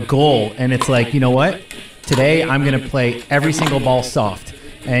a goal, and it's like, you know what? Today I'm going to play every single ball soft.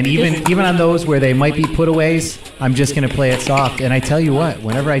 And even on those where they might be putaways, I'm just going to play it soft. And I tell you what,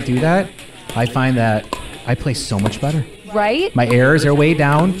 whenever I do that, I find that I play so much better. Right? My errors are way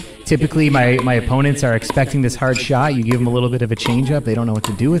down. Typically, my opponents are expecting this hard shot. You give them a little bit of a change-up. They don't know what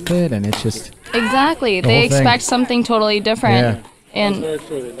to do with it, and it's just... Exactly. They expect something totally different. Yeah. And that's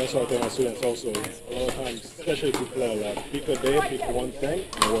very true. That's what I tell my students also. A lot of times, especially if you play a lot, pick a day, pick one thing,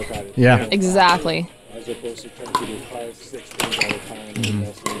 and work at it. Yeah. Exactly. As opposed to trying to do 5, 6 things all the time, and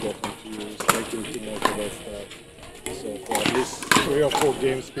that's when you get confused, making too much of that stuff. So for at least 3 or 4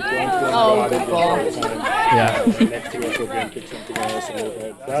 games, pick one thing, all the time. Yeah. And next 3 or 4 games, pick something else, and work at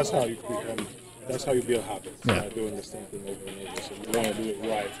it. That's how you become. That's how you build habits. Yeah. Doing the same thing over and over. So you want to do it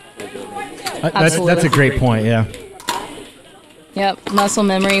right over and over. That's a great point. Yeah. Yep, muscle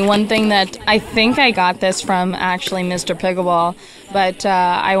memory. One thing that I think I got this from actually Mr. Pickleball, but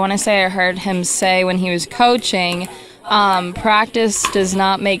I want to say I heard him say when he was coaching, practice does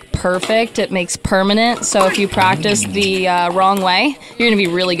not make perfect, it makes permanent. So if you practice the wrong way, you're going to be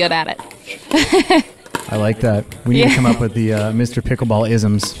really good at it. I like that. We need to come up with the Mr. Pickleball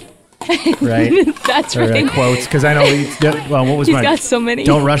isms. Right? That's right. Quotes, because I know what was He's mine? got so many.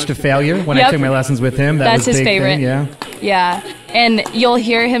 Don't rush to failure. When I took my lessons with him, that's was his big favorite. Thing, yeah. Yeah, and you'll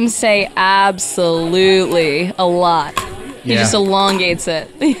hear him say absolutely a lot. He just elongates it.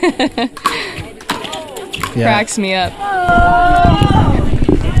 Cracks me up.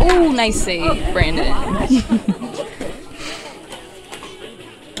 Oh, nice save, Brandon.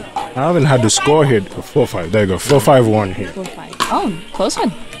 I haven't had the score here. 4-5. There you go. 4-5-1 here. 4-5. Oh, close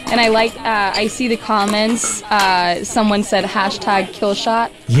one. And I like, I see the comments. Someone said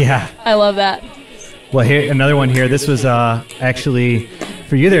 #killshot. Yeah. I love that. Well, here another one here. This was actually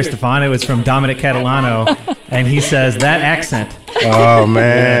for you there, Stéphane. It was from Dominique Catalano, and he says that accent. Oh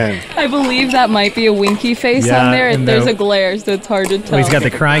man! I believe that might be a winky face on there. There's a glare, so it's hard to tell. Well, he's got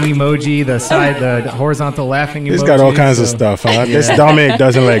the crying emoji, the horizontal laughing emoji. He's got all kinds of stuff. Huh? This Dominic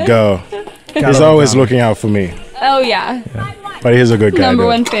doesn't let go. He's always looking out for me. Oh yeah. But he's a good guy. Number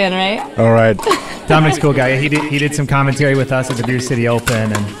one fan, right? All right. Dominic's a cool guy. He did some commentary with us at the Beer City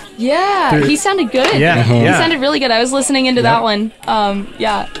Open, and he sounded good. Yeah, he sounded really good. I was listening into that one.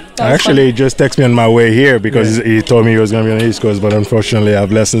 Actually, he just texted me on my way here because he told me he was going to be on the East Coast, but unfortunately, I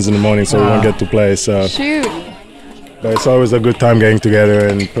have lessons in the morning, so we won't get to play. So. Shoot. But it's always a good time getting together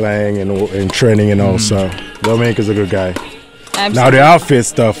and playing and training and all. So Dominic is a good guy. Absolutely. Now the outfit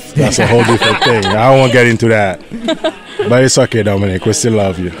stuff, that's a whole different thing. I won't get into that. But it's okay, Dominic. We still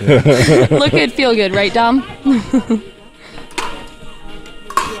love you. Look good, feel good, right, Dom?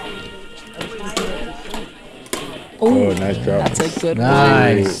 Oh, nice job. That's a good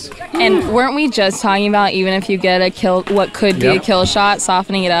nice one. And weren't we just talking about even if you get a kill, what could be a kill shot,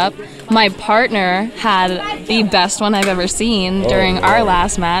 softening it up? My partner had the best one I've ever seen during our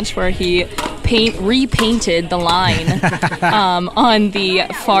last match, where he repainted the line on the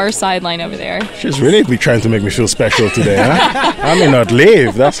far sideline over there. She's really trying to make me feel special today, huh? I may not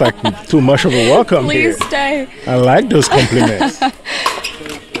leave. That's like too much of a welcome. Please here. stay. I like those compliments.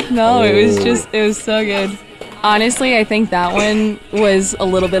 No, it was so good. Honestly, I think that one was a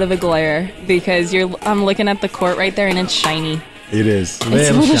little bit of a glare because I'm looking at the court right there and it's shiny. It is. It's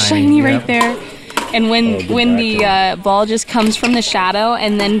a little shiny right there. And when the ball just comes from the shadow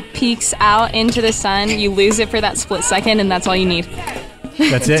and then peeks out into the sun, you lose it for that split second, and that's all you need.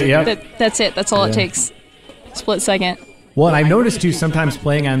 That's it, yeah. That's it. That's all it takes. Split second. Well, and I've noticed too, sometimes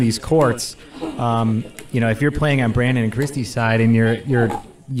playing on these courts, if you're playing on Brandon and Christie's side and your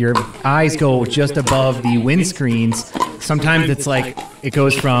eyes go just above the windscreens, sometimes it's like it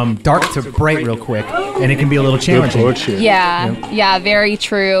goes from dark to bright real quick, and it can be a little challenging. Yeah, very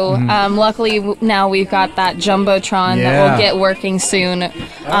true. Luckily now we've got that jumbotron that will get working soon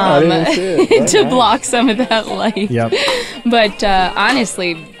to block some of that light. Yep. But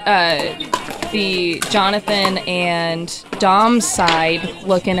honestly, the Jonathan and Dom's side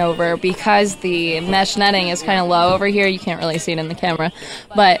looking over, because the mesh netting is kind of low over here. You can't really see it in the camera,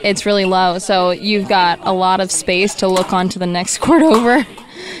 but it's really low. So you've got a lot of space to look onto the next court over.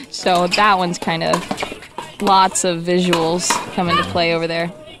 So that one's kind of lots of visuals come into play over there.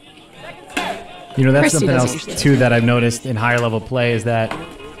 You know, that's Christie something else too that I've noticed in higher level play is that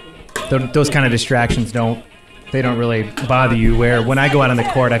those kind of distractions don't really bother you, where when I go out on the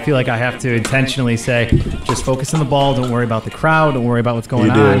court, I feel like I have to intentionally say, just focus on the ball, don't worry about the crowd, don't worry about what's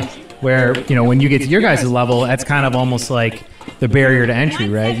going on. Where, you know, when you get to your guys' level, that's kind of almost like the barrier to entry,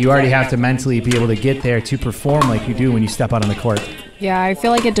 right? You already have to mentally be able to get there to perform like you do when you step out on the court. Yeah, I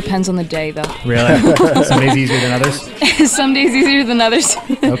feel like it depends on the day, though. Really? Some days easier than others? Some days easier than others.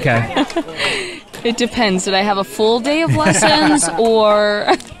 Okay. It depends. Did I have a full day of lessons, or...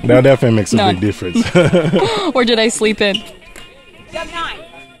 That definitely makes a big difference. Or did I sleep in?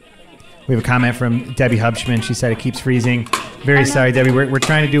 We have a comment from Debbie Hubschman. She said it keeps freezing. Very sorry, Debbie. We're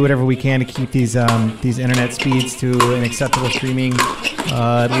trying to do whatever we can to keep these internet speeds to an acceptable streaming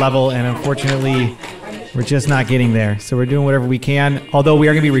level, and unfortunately, we're just not getting there. So we're doing whatever we can. Although we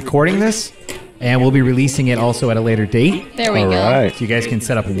are going to be recording this, and we'll be releasing it also at a later date. There we go. Right. So you guys can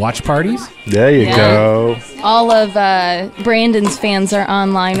set up watch parties. There you go. All of Brandon's fans are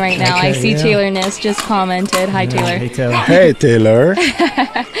online right now. Okay, I see Taylor Niss just commented. Hi, Taylor. Hey, Taylor. Hey, Taylor.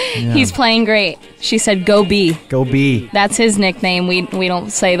 He's playing great. She said, "Go B." Go B. That's his nickname. We don't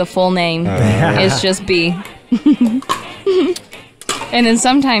say the full name. It's just B. And then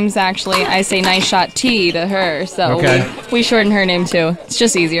sometimes, actually, I say "nice shot T" to her. So we shorten her name too. It's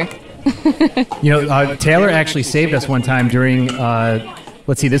just easier. You know, Taylor actually saved us one time during,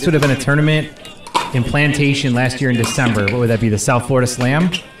 let's see, this would have been a tournament in Plantation last year in December. What would that be, the South Florida Slam?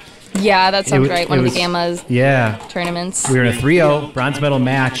 Yeah, that sounds right. One of the Gamma's tournaments. We were in a 3-0 bronze medal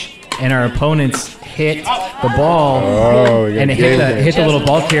match, and our opponents hit the ball, and it hit the little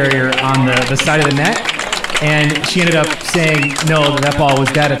ball carrier on the side of the net. And she ended up saying, no, that ball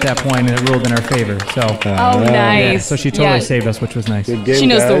was dead at that point, and it ruled in our favor. So, nice. Yeah, so she totally saved us, which was nice. Good game, she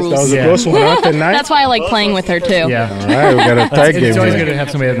knows the guys. rules. That was a close one out tonight. That's why I like playing with her, too. Yeah. All right, we got a tight game. It's always good to have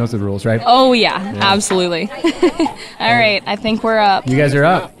somebody that knows the rules, right? Oh, yeah. Absolutely. All right, I think we're up. You guys are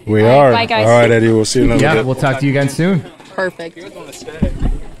up. We are. Bye, guys. All right, Eddie, we'll see you in a little bit. We'll talk to you again soon. Perfect. I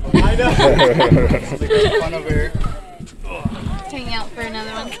know. Hang out for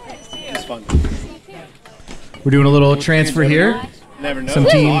another one. It's fun. We're doing a little transfer here. Never know. Some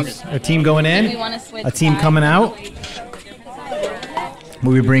teams, a team going in, a team coming out.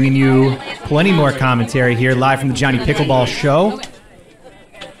 We'll be bringing you plenty more commentary here live from the Jonny Pickleball Show.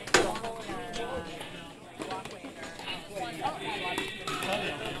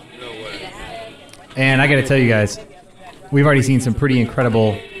 And I got to tell you guys, we've already seen some pretty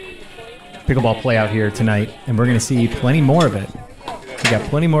incredible pickleball play out here tonight, and we're going to see plenty more of it. We got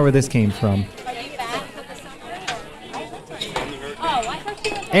plenty more where this came from.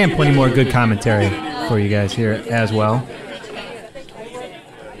 And plenty more good commentary for you guys here as well.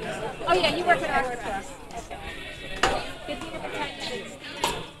 Oh yeah, you work with our class.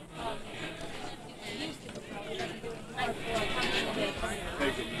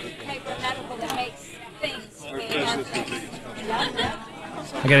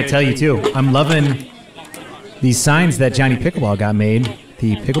 I got to tell you too, I'm loving these signs that Jonny Pickleball got made.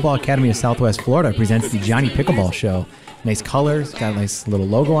 The Pickleball Academy of Southwest Florida presents the Jonny Pickleball Show. Nice colors, got a nice little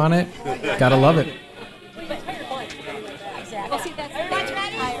logo on it. Gotta love it.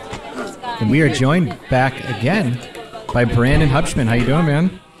 And we are joined back again by Brandon Hubschman. How you doing,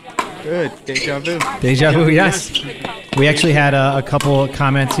 man? Good. Deja vu. Deja vu, yes. We actually had a couple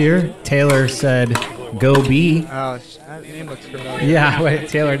comments here. Taylor said, "Go B." Oh, that name looks familiar. Yeah, wait,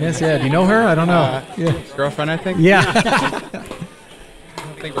 Taylor Niss. Yeah, do you know her? I don't know. Girlfriend, I think. Yeah. I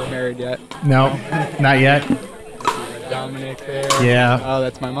don't think we're married yet. No, not yet. Dominique there. Yeah. Oh,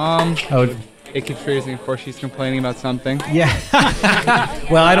 that's my mom. Oh. It keeps freezing before she's complaining about something. Yeah.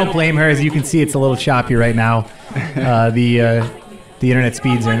 Well, I don't blame her. As you can see, it's a little choppy right now. The internet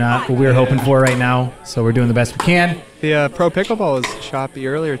speeds are not what we're hoping for right now, so we're doing the best we can. The pro pickleball was choppy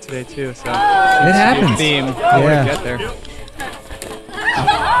earlier today too, so it happens. Theme. Yeah. Get there.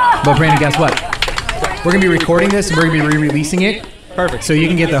 But Brandon, guess what? We're gonna be recording this and we're gonna be re-releasing it Perfect. So you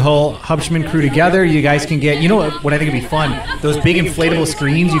can get the whole Hubschman crew together. You guys can get, you know what I think would be fun? Those big inflatable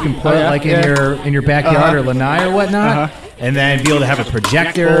screens you can put in your backyard or lanai or whatnot, and then be able to have a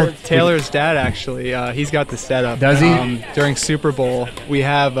projector. Well, Taylor's dad actually, he's got the setup. Does he? During Super Bowl, we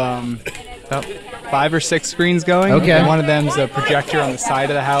have about 5 or 6 screens going. Okay. And one of them's a projector on the side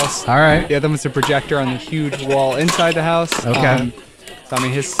of the house. All right. The other one's a projector on the huge wall inside the house. Okay. So, I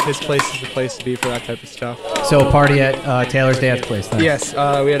mean, his place is the place to be for that type of stuff. So a party at Taylor's dad's place then? Yes,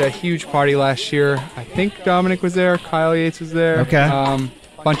 we had a huge party last year. I think Dominic was there, Kyle Yates was there. Okay.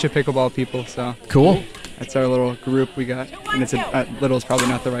 Bunch of pickleball people, so. Cool. That's our little group we got. And it's little is probably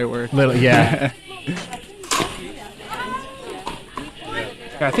not the right word. Little, yeah.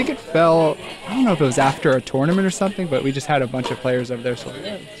 I think it fell, I don't know if it was after a tournament or something, but we just had a bunch of players over there, so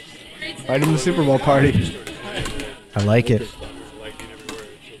right in the Super Bowl party. I like it.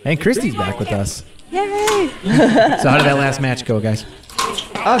 And Christie's back with us. Yay! So how did that last match go, guys?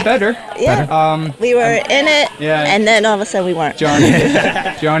 Better. Yeah. Better? We were in it, and then all of a sudden we weren't. Johnny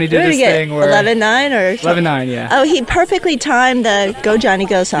did this thing where 11-9 or something? 11-9, yeah. Oh, he perfectly timed the "Go Johnny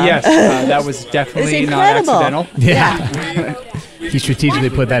Go" song. Yes, that was definitely not accidental. Yeah. He strategically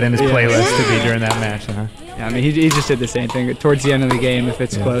put that in his playlist to be during that match. Yeah, I mean, he just did the same thing. Towards the end of the game, if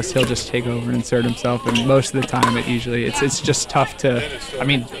it's close, he'll just take over and insert himself. And most of the time, it's just tough to, I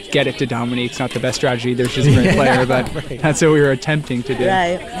mean, get it to Dominique. It's not the best strategy either. She's a great player, but that's what we were attempting to do.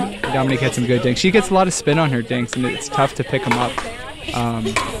 Right. Dominique had some good dinks. She gets a lot of spin on her dinks, and it's tough to pick them up.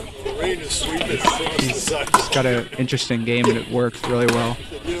 He's got an interesting game, and it works really well.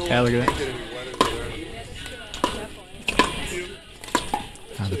 Yeah, look at that.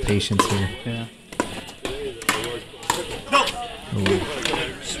 The patience here. Yeah.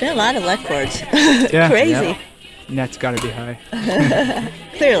 There's been a lot of luck boards. Yeah. Crazy. Yeah. Net's got to be high.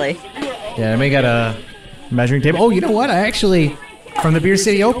 Clearly. Yeah, and we got a measuring tape. Oh, you know what? I actually, from the Beer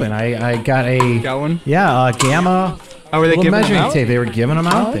City Open, I got a... Got one? Yeah, Gamma... Oh, were they giving measuring them out? tape. They were giving them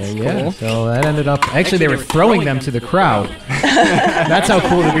out there, yeah. Cool. So that ended up... Actually, they were throwing them to the crowd. That's how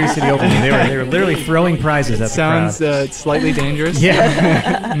cool the Beer City Open is. They were literally throwing prizes at the crowd. Sounds slightly dangerous.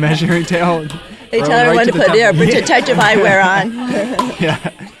 Yeah. Measuring tail. They tell everyone to put their protective eyewear on. Yeah.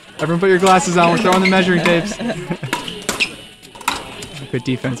 Everyone put your glasses on. We're throwing the measuring tapes. Good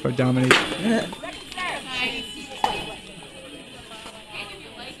defense by Dominique.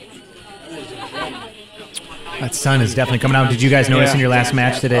 That sun is definitely coming out. Did you guys notice in your last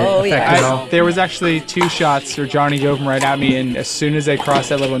match that it affected at all? There was actually 2 shots where Johnny drove them right at me, and as soon as they crossed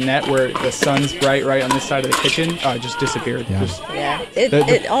that little net where the sun's bright right on this side of the kitchen, it just disappeared. Yeah.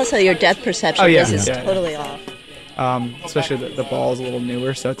 It also, your depth perception is totally off. Especially the ball is a little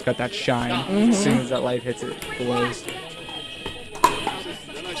newer, so it's got that shine. As soon as that light hits it, it glows. Then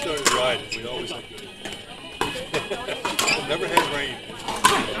I started riding. We always never had rain.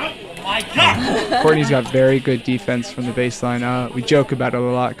 Courtney's got very good defense from the baseline. We joke about it a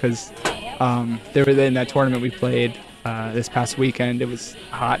lot because they were in that tournament we played this past weekend. It was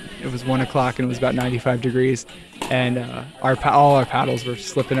hot. It was 1 o'clock and it was about 95 degrees. And all our paddles were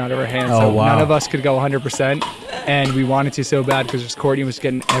slipping out of our hands. So none of us could go 100%. And we wanted to so bad because Courtney was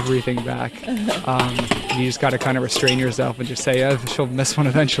getting everything back. You just got to kind of restrain yourself and just say, yeah, she'll miss one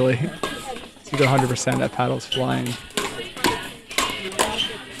eventually. So you go 100%, that paddle's flying.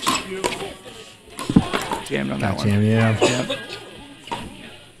 Jammed on that one. Yeah.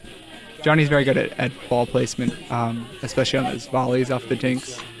 Johnny's very good at ball placement, especially on those volleys off the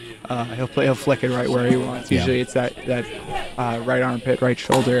dinks. He'll flick it right where he wants. Usually it's that right armpit, right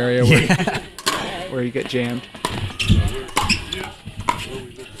shoulder area where you get jammed.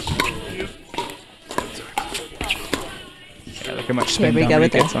 Yeah, look how much spin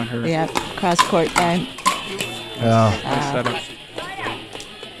Dominique gets on her. Yeah, cross court time.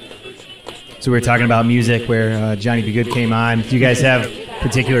 So we were talking about music where Johnny Be Good came on. Do you guys have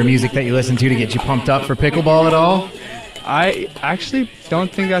particular music that you listen to get you pumped up for pickleball at all? I actually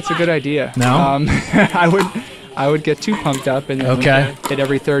don't think that's a good idea. No? I would get too pumped up and hit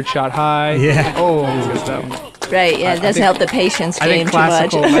every third shot high. Yeah. Oh, almost that one. Right, yeah, it doesn't help the patience game too much. I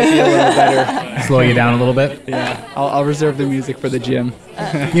think classical might be a little better. Slow you down a little bit? Yeah, I'll reserve the music for the gym.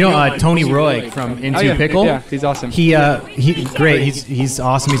 You know, Tony Roy from Into Pickle? Yeah, he's awesome. He's great. He's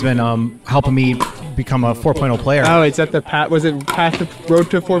awesome. He's been helping me become a 4.0 player. Oh, it's at the Path to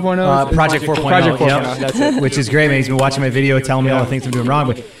Road to 4.0? Project 4.0. Project 4.0, yep. that's it. Which is great, man. He's been watching my video, telling me all the things I'm doing wrong.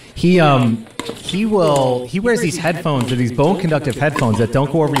 But he wears these headphones, or these bone conductive headphones that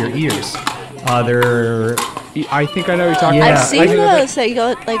don't go over your ears. I think I know what you're talking about. I've seen those. They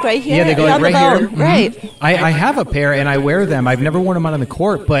go like right here. Yeah, they go like right here. Right. I have a pair and I wear them. I've never worn them out on the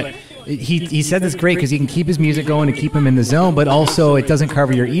court, but he said this great because he can keep his music going to keep him in the zone, but also it doesn't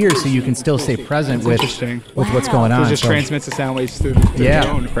cover your ears, so you can still stay present with what's going on. It just transmits the sound waves through the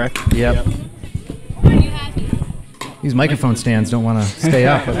zone, correct? Yep. These microphone stands don't want to stay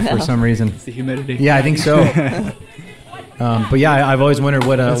up for some reason. It's the humidity. Yeah, I think so. But yeah, I've always wondered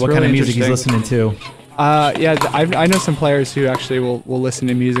what really kind of music he's listening to. Yeah, I know some players who actually will listen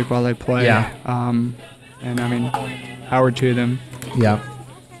to music while they play. Yeah. And I mean, Howard to them. Yeah.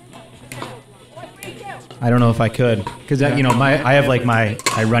 I don't know if I could, because I have like my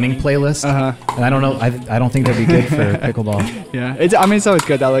running playlist, and I don't know. I don't think that'd be good for pickleball. Yeah, it's always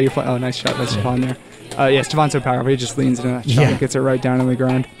good that way you play. Oh, nice shot, that's Stéphane there. Yeah, Stéphane's so powerful. He just leans into that shot and gets it right down on the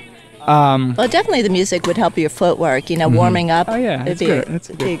ground. Well, definitely the music would help your footwork. Warming up. Oh yeah, it'd be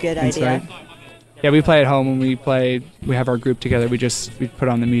a good idea. Yeah, we play at home when we play. We have our group together. We put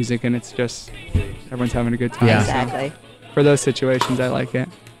on the music, and it's just everyone's having a good time. Yeah, exactly. So for those situations, I like it.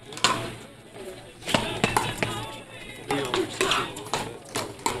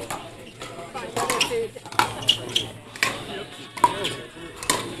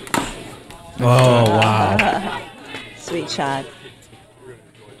 Oh, wow. Sweet shot.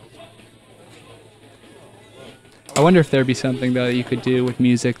 I wonder if there'd be something that you could do with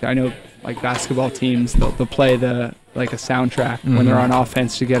music. I know, like basketball teams, they'll play a soundtrack when they're on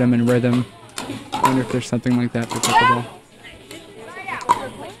offense to get them in rhythm. I wonder if there's something like that for pickleball.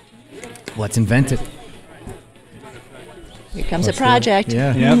 Let's invent it. Here comes a project.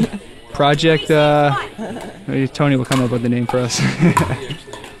 Yeah. Yep. Project. Tony will come up with the name for us.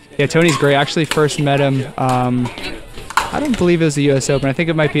 Yeah, Tony's great. I actually first met him. I don't believe it was the U.S. Open. I think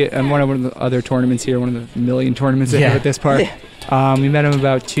it might be one of the other tournaments here, one of the million tournaments they have at this park. We met him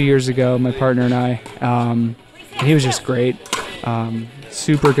about 2 years ago, my partner and I. And he was just great.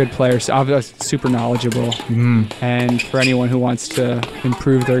 Super good player, super knowledgeable. And for anyone who wants to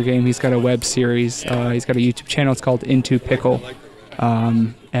improve their game, he's got a web series. He's got a YouTube channel. It's called Into Pickle.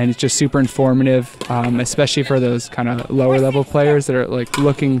 And it's just super informative, especially for those kind of lower level players that are like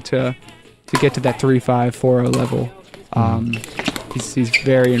looking to get to that 3.5, 4.0 level. He's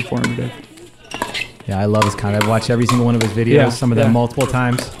very informative. Yeah, I love his content. I've watched every single one of his videos, some of them multiple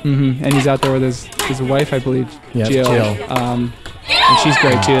times. And he's out there with his wife, I believe, Jill. And she's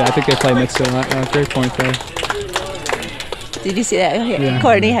great too. I think they play mixed a lot. Great point there. Did you see that? Yeah.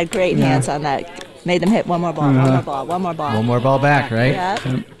 Courtney had great hands on that. Made them hit one more ball, one more ball, one more ball. One more ball back, right?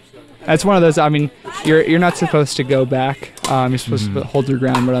 Yeah. That's one of those. I mean, you're not supposed to go back. You're supposed to hold your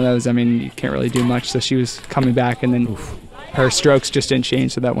ground, but on those, I mean, you can't really do much. So she was coming back, and then her strokes just didn't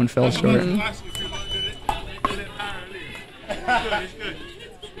change, so that one fell short.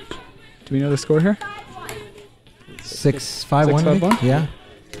 Do we know the score here? 6-5-1. 6-5-1? Yeah.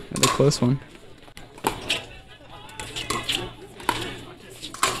 Another close one.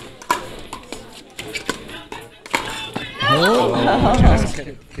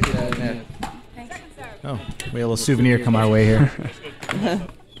 Oh, we had a little souvenir come our way here.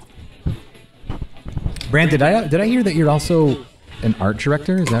 Brand, did I hear that you're also an art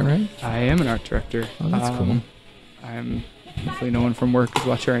director? Is that right? I am an art director. Oh, that's cool. I'm hopefully no one from work is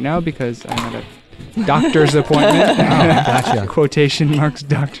watching right now because I'm at a doctor's appointment. Gotcha. Quotation marks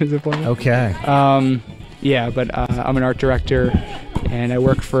doctor's appointment. Okay. Yeah, but I'm an art director, and I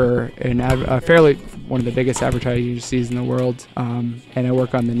work for fairly one of the biggest advertising agencies in the world, and I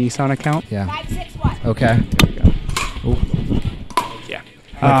work on the Nissan account. Yeah. Okay.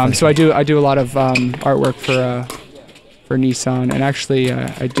 Yeah. So I do a lot of artwork for Nissan, and actually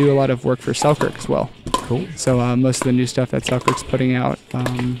I do a lot of work for Selkirk as well. Cool. So most of the new stuff that Selkirk's putting out,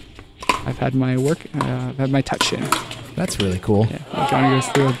 I've had my touch in. That's really cool. Yeah. Johnny goes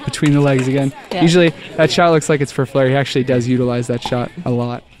through between the legs again. Yeah. Usually that shot looks like it's for flair. He actually does utilize that shot a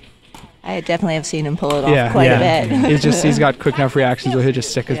lot. I definitely have seen him pull it off quite a bit. He's got quick enough reactions where he'll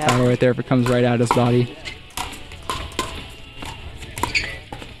just stick his paddle right there if it comes right out of his body.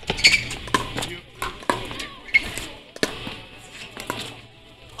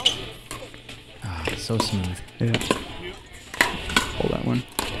 So smooth. Yeah. Hold that one.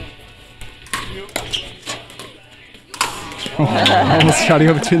 Almost shot to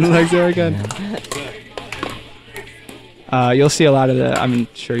go between the legs there again. You'll see a lot of I'm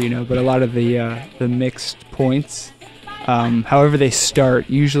sure you know, but a lot of the mixed points. However they start,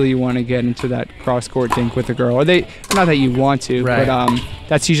 usually you want to get into that cross-court dink with a girl. Or not that you want to, right. But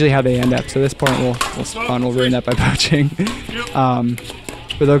that's usually how they end up. So this point we'll ruin that by poaching.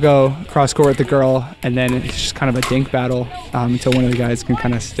 But they'll go cross-court with the girl, and then it's just kind of a dink battle until one of the guys can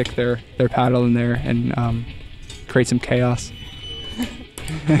kind of stick their paddle in there and create some chaos.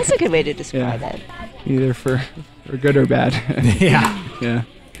 That's a good way to describe it. Either for good or bad. Yeah. Yeah.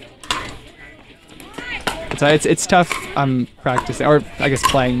 So it's tough. I'm practicing, or I guess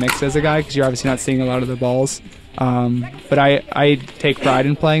playing mixed as a guy, because you're obviously not seeing a lot of the balls. But I take pride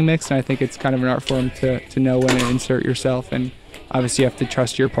in playing mixed, and I think it's kind of an art form to know when to insert yourself, and obviously you have to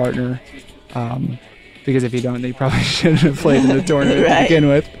trust your partner, because if you don't, then you probably shouldn't have played in the tournament to begin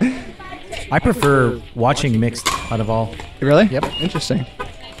with. I prefer watching mixed out of all. Really? Yep. Interesting.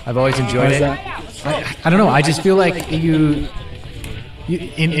 I've always enjoyed it. I don't know. I just feel like in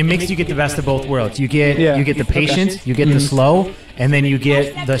mixed you get the best of both worlds. You get the patience, you get the slow, and then you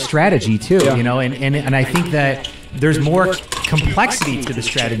get the strategy too. You know, and I think that there's more complexity to the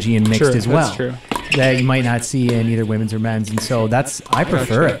strategy in mixed as well. That's true. That you might not see in either women's or men's, and so I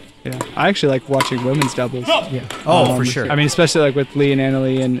prefer it. Yeah, I actually like watching women's doubles. Yeah. Oh, for sure. I mean, especially like with Lee and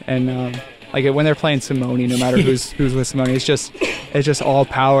Annalie and like when they're playing Simone, no matter who's with Simone, it's just all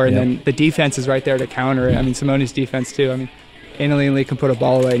power, and then the defense is right there to counter it. I mean, Simone's defense too. I mean, Annalie and Lee can put a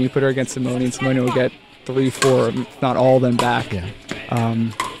ball away, and you put her against Simone, and Simone will get 3, 4, if not all of them back. Yeah.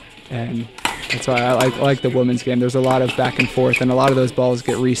 And that's why I like the women's game. There's a lot of back and forth, and a lot of those balls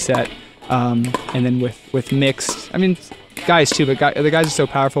get reset. And then with mixed, I mean, guys too, but the guys are so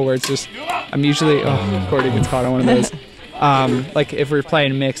powerful where it's just, I'm usually, Courtney gets caught on one of those. Like if we're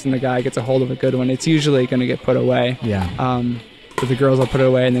playing mixed and the guy gets a hold of a good one, it's usually going to get put away. Yeah. But the girls will put it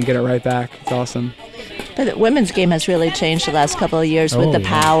away and then get it right back. It's awesome. But the women's game has really changed the last couple of years with the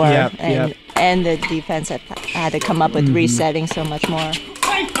power and the defense have had to come up with resetting so much more. He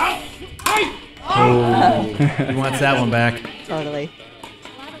wants that one back. Totally.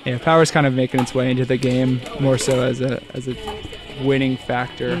 Yeah, power's kind of making its way into the game more so as a winning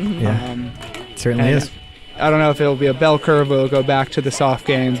factor. It certainly is. I don't know if it'll be a bell curve or it'll go back to the soft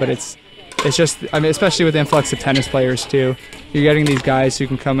game, but it's just, I mean, especially with the influx of tennis players too, you're getting these guys who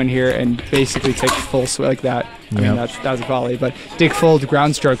can come in here and basically take full swing like that. I mean, that was a volley, but dig full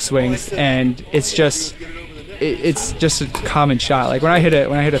ground stroke swings, and it's just a common shot. Like when I hit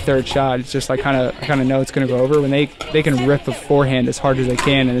a third shot, it's just I kind of know it's going to go over. When they can rip a forehand as hard as they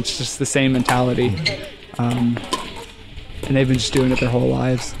can, and it's just the same mentality. And they've been just doing it their whole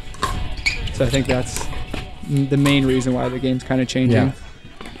lives. So I think that's the main reason why the game's kind of changing. Yeah.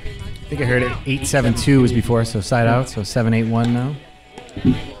 I think I heard it 8-7-2 was before, so side out, so 7-8-1 now.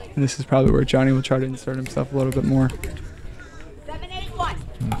 And this is probably where Johnny will try to insert himself a little bit more. 7-8-1.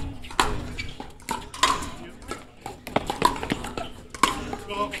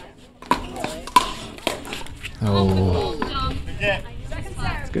 Oh.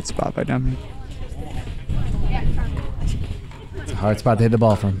 It's a good spot by Dominique. It's a hard spot to hit the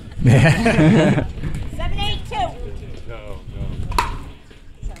ball from. 7-8-2.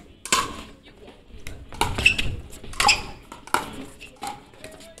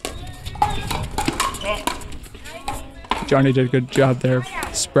 Johnny did a good job there of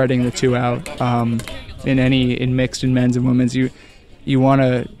spreading the two out. In mixed and men's and women's, you want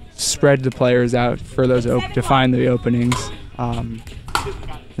to spread the players out for those to find the openings, and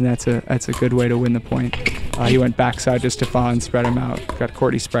that's a good way to win the point. He went backside to Stéphane, spread him out, got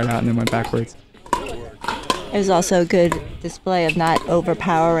Courtney spread out, and then went backwards. It was also a good display of not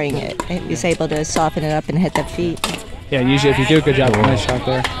overpowering it. He was able to soften it up and hit the feet. Yeah, usually if you do a good job, nice shot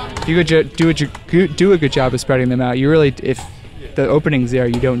there. If you do a good job of spreading them out, you really, if the opening's there,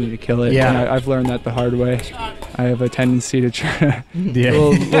 you don't need to kill it. Yeah. And I've learned that the hard way. I have a tendency to try to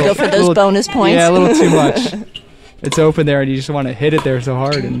go for those bonus points. Yeah, a little too much. It's open there, and you just want to hit it there so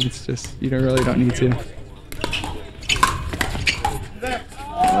hard, and it's just you don't need to.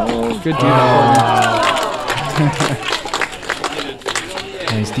 Oh, good deal.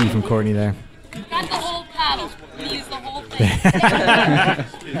 Nice D from Courtney there. Got the whole paddle. Use the whole thing.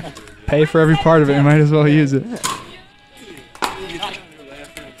 Pay for every part of it. You might as well use it.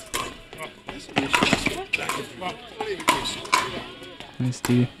 Nice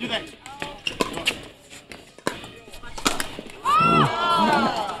D.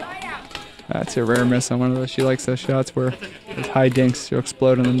 That's a rare miss on one of those. She likes those shots where those high dinks, she'll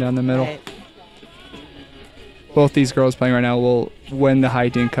explode on them down the middle. Both these girls playing right now will, when the high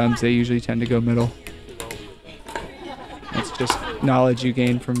dink comes, they usually tend to go middle. It's just knowledge you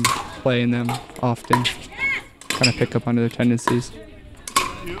gain from playing them often. Kind of pick up on their tendencies.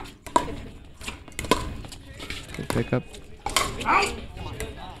 Good pickup.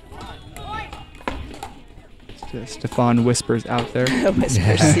 Stéphane whispers out there.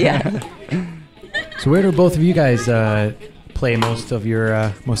 Whispers, yeah. So where do both of you guys play most of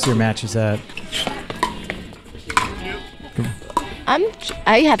your matches at?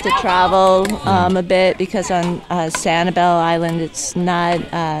 I have to travel a bit because on Sanibel Island it's not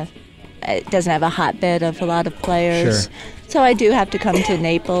it doesn't have a hotbed of a lot of players. Sure. So I do have to come to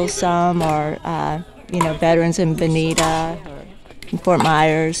Naples some or veterans in Bonita or in Fort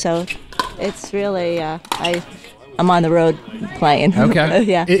Myers. So it's really I'm on the road playing. Okay.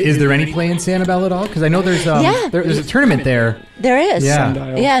 Yeah. Is there any play in Sanibel at all? Because I know there's there's a tournament there. There is.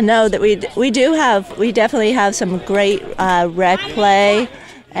 Yeah. Yeah. No, that we definitely have some great rec play,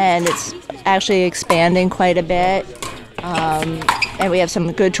 and it's actually expanding quite a bit. And we have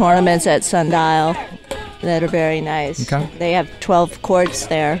some good tournaments at Sundial that are very nice. Okay. They have 12 courts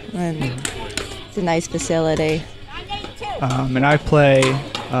there, and it's a nice facility. And I play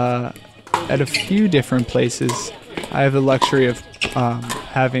at a few different places. I have the luxury of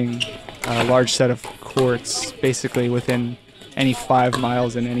having a large set of courts basically within any 5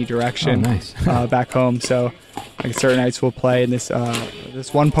 miles in any direction. Oh, nice. Back home. So like certain nights we'll play in this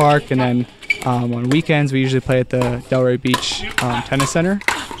one park, and then on weekends we usually play at the Delray Beach Tennis Center,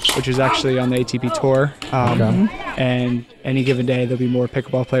 which is actually on the ATP Tour. And any given day there'll be more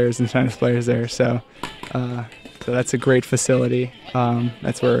pickleball players than tennis players there. So that's a great facility.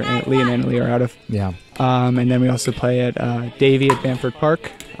 That's where Lee and Annalie are out of. Yeah. And then we also play at Davie at Bamford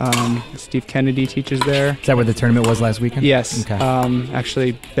Park. Steve Kennedy teaches there. Is that where the tournament was last weekend? Yes. Okay.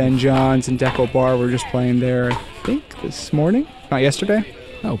 Actually, Ben Johns and Deco Bar were just playing there, I think, this morning, not yesterday.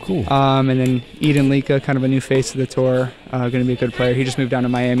 Oh, cool. And then Eden Lika, kind of a new face of the tour, going to be a good player. He just moved down to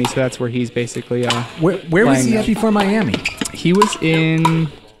Miami, so that's where he's basically Where was he at before Miami? He was in...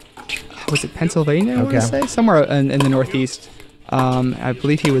 Was it Pennsylvania? I want to say somewhere in the Northeast. I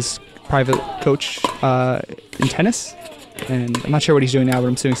believe he was private coach in tennis, and I'm not sure what he's doing now, but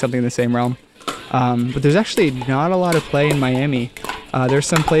I'm assuming something in the same realm. But there's actually not a lot of play in Miami. There's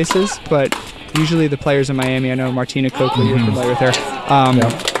some places, but usually the players in Miami, I know Martina Coakley, you're familiar with her.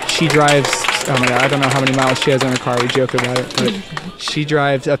 She drives. Oh my God, I don't know how many miles she has on her car. We joke about it, but she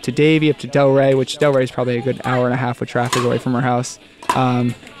drives up to Davie, up to Delray, which Delray is probably a good hour and a half with traffic away from her house.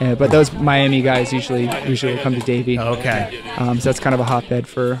 But those Miami guys usually come to Davie. Okay. So that's kind of a hotbed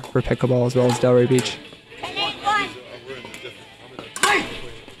for pickleball as well as Delray Beach.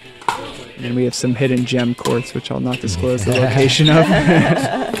 And we have some hidden gem courts, which I'll not disclose the location of.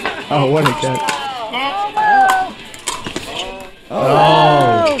 Oh, what a get.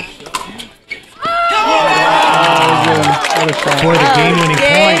 For the game-winning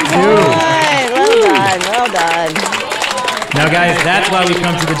point, too. Well done. Now, guys, that's why we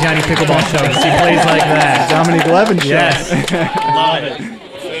come to the Jonny Pickleball Show, to see plays like that. Dominique Levin show. Yes. Love it.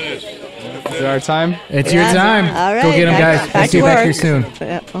 Is it our time? It's your time. All right. Go get them, guys. We'll see you back here soon.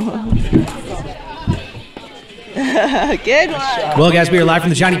 Good one. Well, guys, we are live from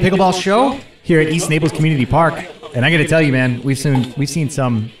the Jonny Pickleball Show here at East Naples Community Park. And I got to tell you, man, we've seen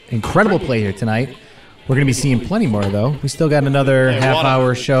some incredible play here tonight. We're going to be seeing plenty more, though. We still got another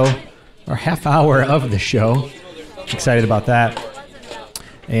half-hour show, or half hour of the show. Excited about that.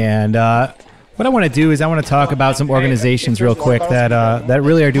 And what I want to do is I want to talk about some organizations real quick that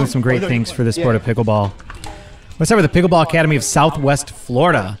really are doing some great things for the sport of pickleball. Let's start with the Pickleball Academy of Southwest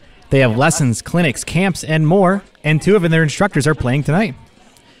Florida. They have lessons, clinics, camps, and more, and 2 of their instructors are playing tonight.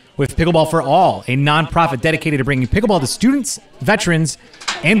 With Pickleball for All, a nonprofit dedicated to bringing pickleball to students, veterans,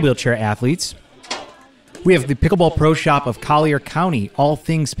 and wheelchair athletes. We have the Pickleball Pro Shop of Collier County, all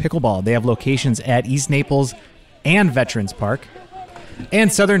things pickleball. They have locations at East Naples and Veterans Park.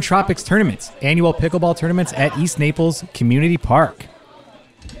 And Southern Tropics Tournaments, annual pickleball tournaments at East Naples Community Park.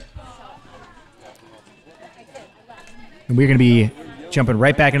 And we're going to be jumping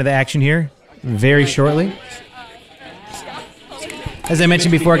right back into the action here very shortly. As I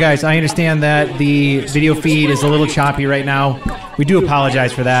mentioned before, guys, I understand that the video feed is a little choppy right now. We do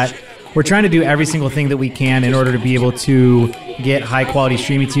apologize for that. We're trying to do every single thing that we can in order to be able to get high-quality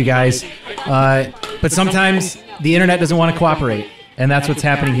streaming to you guys. But sometimes the internet doesn't want to cooperate, and that's what's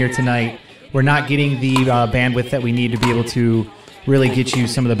happening here tonight. We're not getting the bandwidth that we need to be able to really get you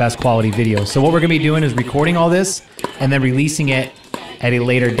some of the best quality videos. So what we're going to be doing is recording all this and then releasing it at a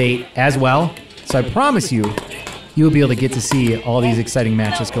later date as well. So I promise you, you will be able to get to see all these exciting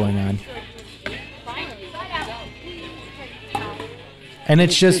matches going on. And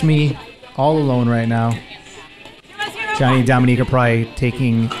it's just me, all alone right now. Johnny and Dominique are probably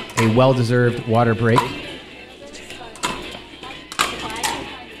taking a well-deserved water break.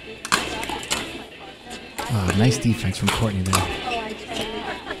 Oh, nice defense from Courtney there.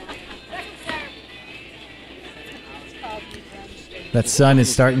 That sun is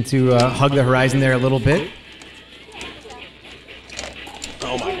starting to hug the horizon there a little bit.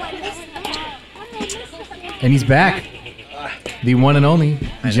 Oh my God. And he's back. The one and only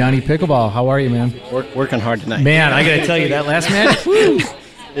Jonny Pickleball. How are you, man? Working hard tonight. Man, I got to tell you, that last match,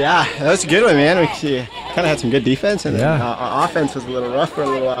 yeah, that was a good one, man. We kind of had some good defense, and then Yeah. our offense was a little rough for a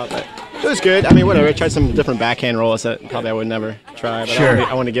little while, but It was good. I mean, whatever. I tried some different backhand rolls that probably I would never try, but Sure.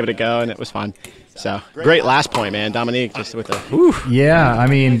 I want to give it a go, and it was fun. So great last point, man. Dominique just with the. Yeah, I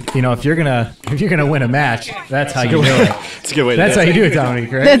mean, if you're gonna win a match, that's how you do it. It's a good way. That's to how do you it. do it,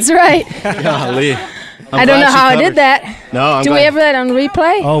 Dominique, right? That's right. Golly. I don't know how I did that. No, I'm Do glad. we have that on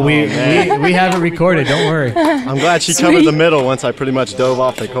replay? Oh, we have it recorded. Don't worry. I'm glad she covered the middle once I pretty much dove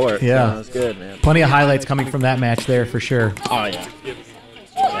off the court. Yeah. That was good, man. Plenty of highlights coming from that match there for sure. Oh yeah.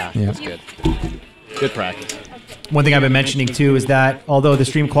 Yeah. That's good. Good practice. One thing I've been mentioning too is that although the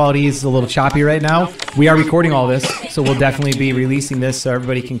stream quality is a little choppy right now, we are recording all this, so we'll definitely be releasing this so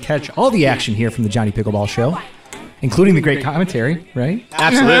everybody can catch all the action here from the Jonny Pickleball Show, including the great commentary, right?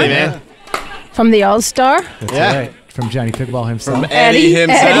 Absolutely, man. From the All-Star? That's Yeah. right. From Jonny Pickleball himself. From Eddie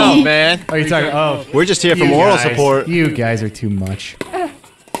himself, Eddie. man. Are you talking? Oh, We're just here for you moral guys. support. You guys are too much.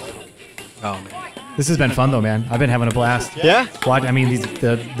 Oh man. This has been fun though, man. I've been having a blast. Yeah. I mean,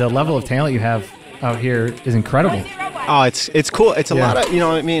 the level of talent you have out here is incredible. Oh, it's cool. It's a Yeah. lot of, you know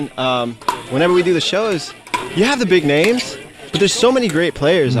what I mean? Whenever we do the shows, you have the big names, but there's so many great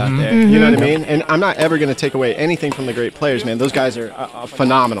players out there. You know what I mean? And I'm not ever going to take away anything from the great players, man. Those guys are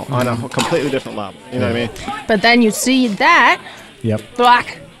phenomenal on a completely different level. You know what I mean? But then you see that Yep.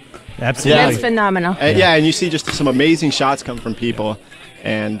 block. Absolutely. That's phenomenal. And, yeah, and you see just some amazing shots come from people.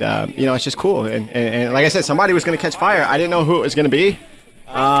 And, you know, it's just cool. And like I said, somebody was going to catch fire. I didn't know who it was going to be.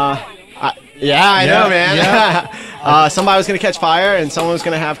 I know, man. Yeah. Somebody was going to catch fire, and someone was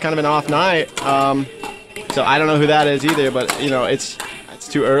going to have kind of an off night. So I don't know who that is either, but, you know, it's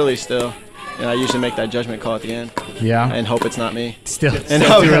too early still. And I usually make that judgment call at the end Yeah. and hope it's not me. Still And too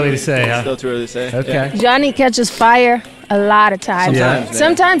hope- early to say, huh? Still too early to say. Okay. Yeah. Johnny catches fire a lot of times. Sometimes, man.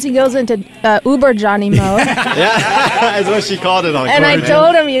 Sometimes he goes into Uber Johnny mode. Yeah, that's what she called it on And I court, man.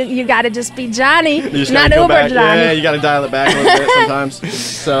 told him, you got to just be Johnny, You just not gotta go Uber back. Johnny. Yeah, you got to dial it back a little bit sometimes.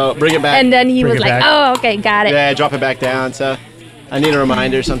 So bring it back. And then he Bring was it like, back. oh, okay, got it. Yeah, drop it back down. So I need a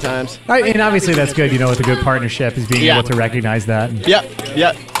reminder sometimes. And obviously that's good, with a good partnership is being Yeah. able to recognize that.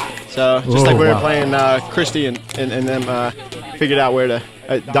 Yep. So just Oh, like we were wow. playing Christie and them figured out where to.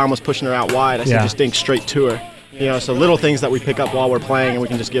 Dom was pushing her out wide. I said Yeah. just think straight to her. You know, so little things that we pick up while we're playing and we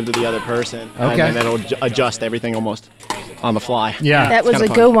can just give to the other person. Okay. And then it'll adjust everything almost on the fly. Yeah. That was kinda a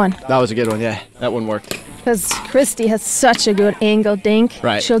fun. good one. That was a good one. Yeah, that one worked. Because Christy has such a good angle dink.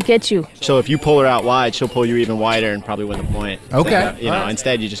 Right. She'll get you. So if you pull her out wide, she'll pull you even wider and probably win the point. Okay. You know,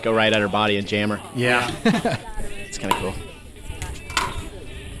 instead you just go right at her body and jam her. Yeah. It's kind of cool.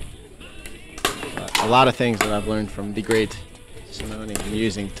 A lot of things that I've learned from the great Simone I'm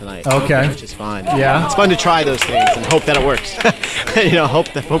using tonight. Okay. Which is fun. Yeah. It's fun to try those things and hope that it works. You know, hope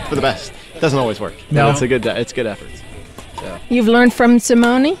for the best. It doesn't always work. But No. It's good efforts. You've learned from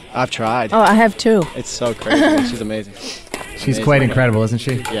Simone? I've tried. Oh, I have too. It's so crazy. She's amazing. She's Amazing. quite incredible, isn't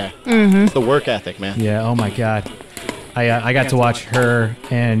she? Yeah. It's the work ethic, man. Yeah. Oh my God. I got to watch her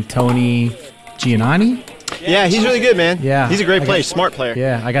and Tony Giannani. Yeah, he's really good, man. Yeah. He's a great player, smart player.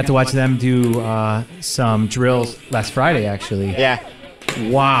 Yeah, I got to watch them do some drills last Friday, actually. Yeah.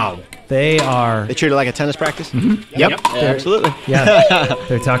 Wow. They are. They treat it like a tennis practice? Mm-hmm. Yep. Yeah, absolutely. Yeah.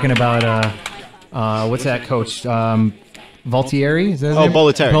 They're talking about what's that coach? Voltieri? Is that his name?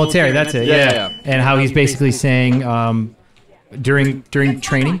 Bollettieri. Bollettieri, that's it. Yeah. Yeah. And how he's basically saying during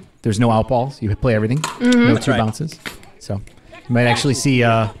training, there's no out balls. You play everything. No two right. bounces. So you might actually see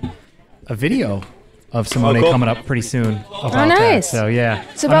a video of Simone cool. coming up pretty soon about that. nice. So yeah.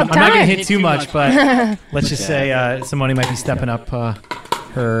 It's about I'm not going time. to hit too much, but let's just say Simone might be stepping up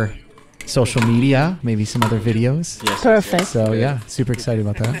her social media, maybe some other videos. Yes. Perfect. So yeah, super excited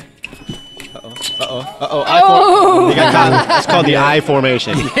about that. Oh. You got caught. That's called the I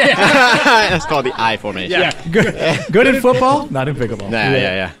formation. That's called the I formation. Yeah, good in football, not in pickleball.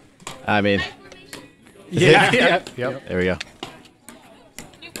 Yeah. I mean, Yep. there we go.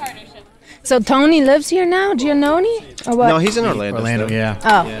 So Tony lives here now? Giannoni? Or what? No, he's in Orlando. Orlando, still. yeah.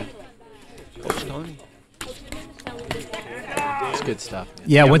 Oh. Yeah. Coach Tony. It's good stuff.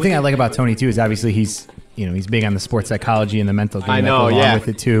 Yeah, one thing I like about Tony too is obviously he's big on the sports psychology and the mental game I that know, go along yeah. with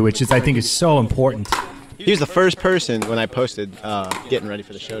it too, which is I think is so important. He was the first person when I posted getting ready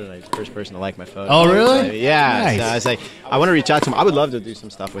for the show tonight. He's the first person to like my photo. Oh, really? Yeah. Nice. So I was like, I want to reach out to him. I would love to do some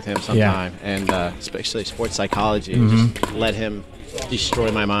stuff with him sometime, and especially sports psychology. And just let him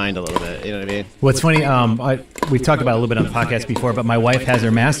destroy my mind a little bit. You know what I mean? What's funny, we've talked about it a little bit on the podcast before, but my wife has her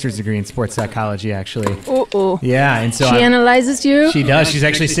master's degree in sports psychology actually. Uh-oh. Yeah, and so She analyzes you? she does. She's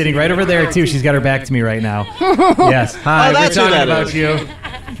actually sitting right over there too. She's got her back to me right now. Yes. Hi. Oh, that's we're who talking that about is. you,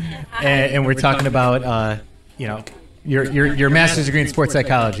 and we're talking about your master's degree in sports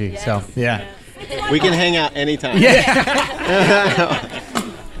psychology. So yeah. We can hang out anytime. Yeah.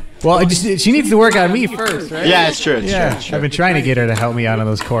 Well, she needs to work on me first, right? Yeah, it's true. It's Yeah, true. It's true. I've been trying to get her to help me out on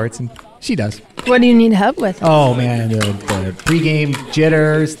those courts, and she does. What do you need help with? Oh man, the pregame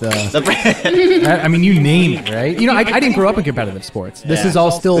jitters, I mean, you name it, right? You know, I didn't grow up in competitive sports. This is all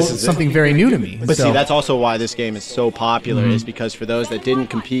still something very new to me. But so. see, that's also why this game is so popular, is because for those that didn't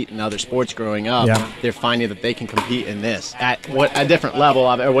compete in other sports growing up, they're finding that they can compete in this at a different level,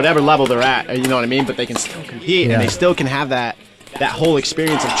 or whatever level they're at, you know what I mean? But they can still compete, and they still can have that whole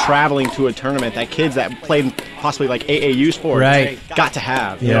experience of traveling to a tournament that kids that played possibly like AAU sports got to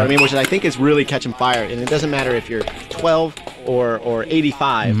have. You know what I mean? Which I think is really catching fire. And it doesn't matter if you're 12 or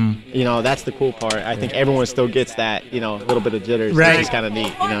 85. You know, that's the cool part. I think everyone still gets that, you know, little bit of jitters, which is kind of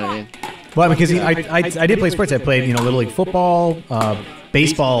neat. You know what I mean? Well, because I did play sports. I played, you know, Little League football,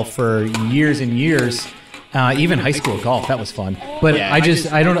 baseball for years and years, even high school golf. That was fun. But I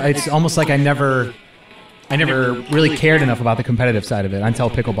don't know. It's almost like I never really cared enough about the competitive side of it until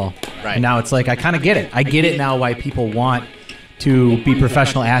pickleball. Right. And now it's like I kind of get it. I get it now why people want to be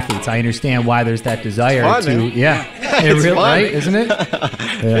professional athletes. I understand why there's that desire fun, to. Man. Yeah. It's fun. Right? Isn't it?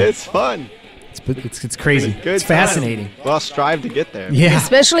 It's fun. It's crazy. It's fascinating. Well, strive to get there. Yeah.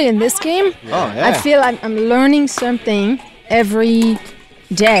 Especially in this game. Oh, yeah. I feel I'm learning something every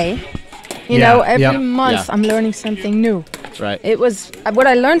day. You know, every month I'm learning something new. Right. It was what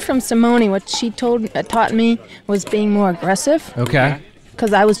I learned from Simone. What she taught me was being more aggressive. Okay.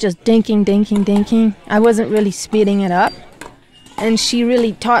 Because I was just dinking. I wasn't really speeding it up, and she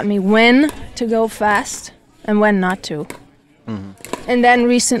really taught me when to go fast and when not to. And then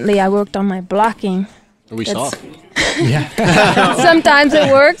recently I worked on my blocking. We saw. Yeah. Sometimes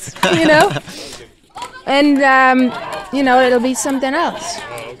it works, you know. And you know, it'll be something else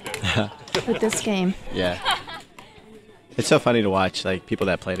with this game. Yeah. It's so funny to watch, like, people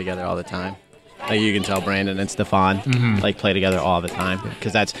that play together all the time. Like, you can tell Brandon and Stéphane like play together all the time,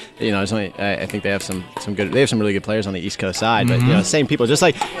 because that's, you know, there's only, I think they have some good, they have some really good players on the East Coast side, but you know, the same people, just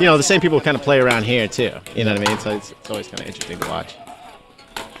like, you know, the same people kind of play around here too. You know what I mean? So it's always kind of interesting to watch.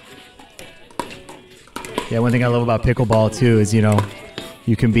 Yeah, one thing I love about pickleball too is, you know,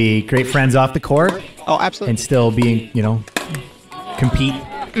 you can be great friends off the court. Oh, absolutely. And still being, you know, compete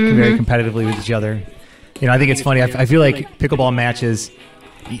very competitively with each other. You know, I think it's funny. I feel like pickleball matches,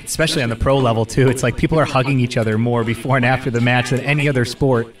 especially on the pro level too, it's like people are hugging each other more before and after the match than any other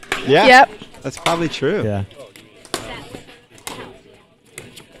sport. Yeah. Yep. That's probably true. Yeah.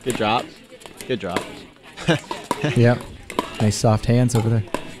 Good drop. Good drop. Yep. Nice soft hands over there.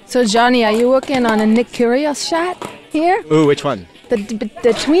 So Johnny, are you working on a Nick Kyrgios shot here? Ooh, which one? The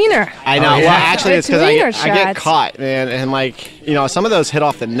tweener. I know. Well, actually, it's because I get shots. caught, man, and like, you know, some of those hit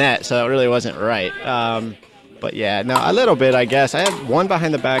off the net, so it really wasn't right. But yeah, no, a little bit, I guess. I had one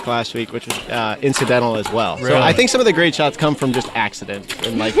behind the back last week, which was incidental as well. Really? So I think some of the great shots come from just accident,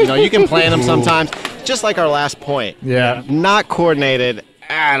 and like, you know, you can plan them sometimes, just like our last point. Yeah. Not coordinated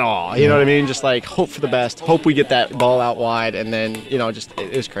at all. You know what I mean? Just like hope for the best, hope we get that ball out wide, and then, you know, just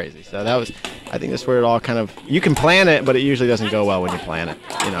it was crazy. So that was, I think that's where it all kind of, you can plan it, but it usually doesn't go well when you plan it,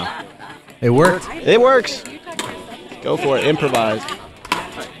 you know. It worked. It works. Go for it. Improvise.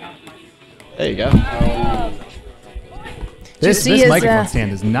 There you go. This microphone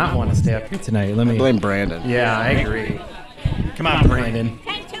stand does not want to stay up here tonight. Let me blame Brandon. Yeah, I agree. Come on, Brandon.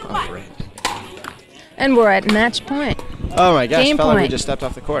 And we're at match point. Oh my gosh, Game fella, we point. just stepped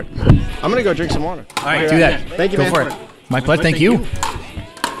off the court. I'm gonna go drink some water. All right, do that. Thank you, Go man. for it. My pleasure. Thank you.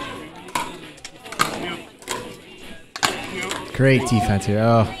 Great defense here.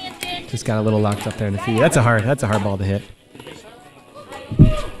 Oh, just got a little locked up there in the feet. That's a hard ball to hit.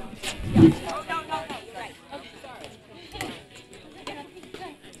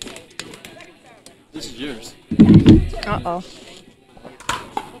 This is yours. Uh-oh.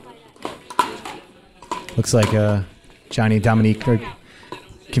 Looks like Johnny and Dominique are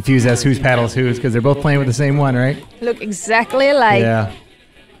confused as whose paddle's whose, because they're both playing with the same one, right? Look exactly alike. Yeah.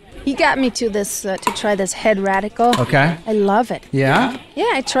 He got me to this to try this head radical. Okay. I love it. Yeah? Yeah,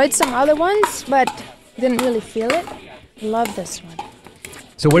 I tried some other ones, but didn't really feel it. Love this one.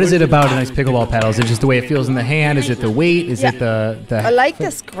 So what is it about a nice pickleball paddle? Is it just the way it feels in the hand? Is it the weight? Is it the I like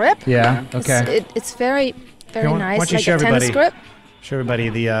this grip. Yeah, okay. It's very, very Here, nice, why don't you like show a tennis everybody- grip. Show everybody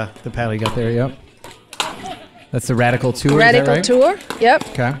the paddle you got there, yep. That's the Radical Tour, Radical is that right? Tour, yep.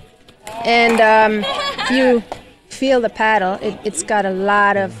 Okay. And if you feel the paddle, it's got a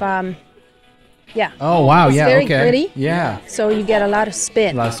lot of, yeah. Oh, wow, it's yeah, very okay. gritty. Yeah. So you get a lot of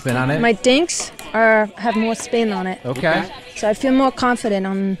spin. A lot of spin on it? My dinks have more spin on it. Okay. So I feel more confident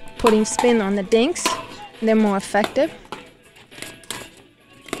on putting spin on the dinks. They're more effective.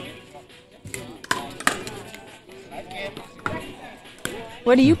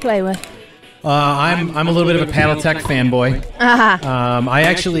 What do you play with? I'm a little bit of a Paddletech fanboy. I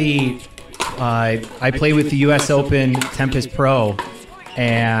actually I play with the U.S. Open Tempest Pro,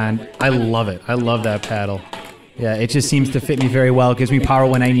 and I love it. I love that paddle. Yeah, it just seems to fit me very well. It gives me power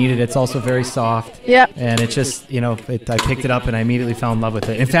when I need it. It's also very soft. Yep. And it just, I picked it up and I immediately fell in love with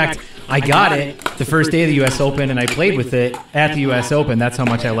it. In fact, I got it the first day of the U.S. Open, and I played with it at the U.S. Open. That's how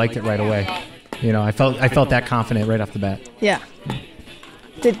much I liked it right away. I felt that confident right off the bat. Yeah.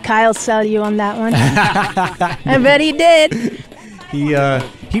 Did Kyle sell you on that one? I bet he did.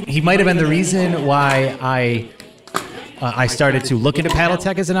 He might have been the reason why I started to look into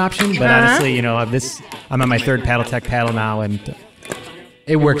Paddletech as an option, but honestly, I'm on my third Paddletech paddle now, and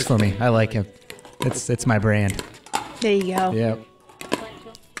it works for me. I like it. It's my brand. There you go. Yeah.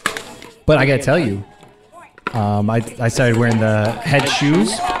 But I gotta tell you, I started wearing the head shoes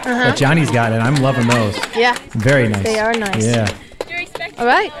that Johnny's got, and I'm loving those. Yeah. Very nice. They are nice. Yeah. All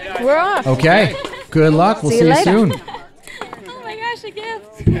right, we're off. Okay. Good luck. We'll see you soon. Oh my gosh, a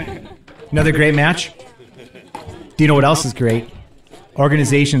gift. Another great match. Do you know what else is great?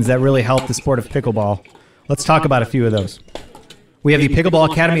 Organizations that really help the sport of pickleball. Let's talk about a few of those. We have the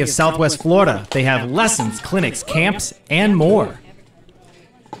Pickleball Academy of Southwest Florida. They have lessons, clinics, camps, and more.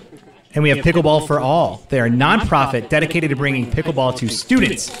 And we have Pickleball for All. They are a nonprofit dedicated to bringing pickleball to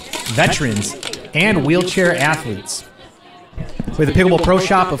students, veterans, and wheelchair athletes. We have the Pickleball Pro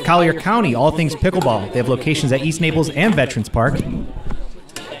Shop of Collier County, all things pickleball. They have locations at East Naples and Veterans Park.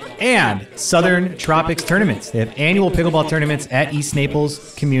 And Southern Tropics Tournaments. They have annual pickleball tournaments at East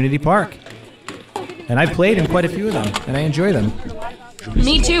Naples Community Park. And I've played in quite a few of them, and I enjoy them.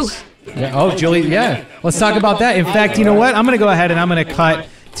 Me too. Yeah. Oh, Julie, yeah. Let's talk about that. In fact, you know what? I'm going to go ahead and I'm going to cut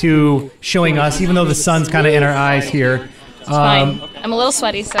to showing us, even though the sun's kind of in our eyes here. It's fine. I'm a little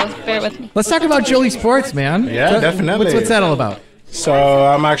sweaty, so bear with me. Let's talk about Jolie Sports, man. Yeah, definitely. What's that all about? So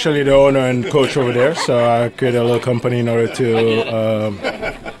I'm actually the owner and coach over there. So I created a little company in order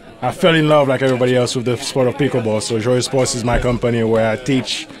to... I fell in love, like everybody else, with the sport of pickleball. So Jolie Sports is my company where I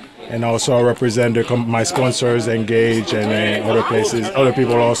teach, and also I represent my sponsors, Engage, and other places, other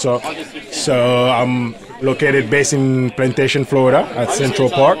people also. So I'm based in Plantation, Florida, at Central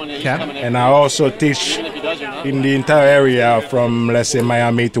Park. Okay. And I also teach in the entire area from, let's say,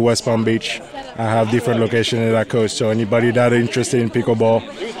 Miami to West Palm Beach. I have different locations that I coach. So anybody that is interested in pickleball,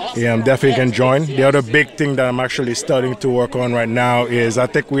 definitely can join. The other big thing that I'm actually starting to work on right now is I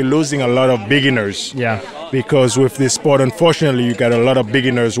think we're losing a lot of beginners. Yeah. Because with this sport, unfortunately, you got a lot of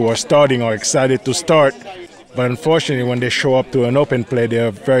beginners who are starting or excited to start. But unfortunately, when they show up to an open play, they're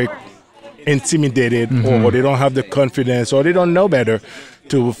very intimidated, or they don't have the confidence, or they don't know better.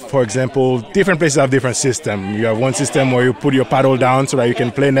 For example, different places have different systems. You have one system where you put your paddle down so that you can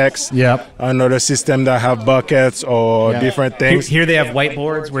play next. Yep. Another system that have buckets or different things. Here they have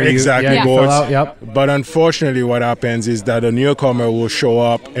whiteboards where boards. Fill out, yep. But unfortunately, what happens is that a newcomer will show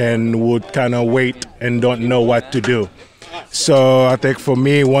up and would kind of wait and don't know what to do. So I think for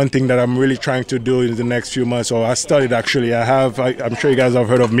me, one thing that I'm really trying to do in the next few months, or I started actually, I'm sure you guys have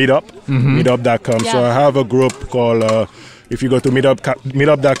heard of Meetup, meetup.com. Yeah. So I have a group called, if you go to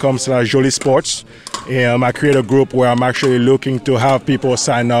meetup.com/Jolie Sports, I create a group where I'm actually looking to have people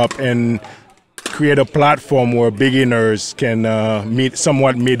sign up and create a platform where beginners can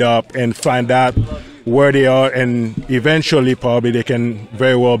meet up and find out where they are, and eventually probably they can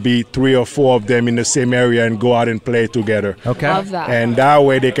very well be 3 or 4 of them in the same area and go out and play together. Okay. Love that. And that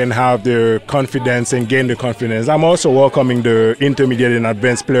way they can have their confidence and gain the confidence. I'm also welcoming the intermediate and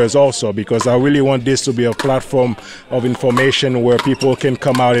advanced players also, because I really want this to be a platform of information where people can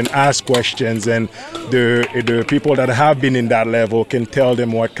come out and ask questions, and the people that have been in that level can tell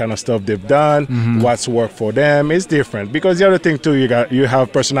them what kind of stuff they've done, what's worked for them. It's different, because the other thing too, you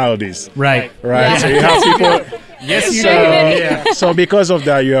have personalities. Right. Yeah. So you have people. Yes, you do. So because of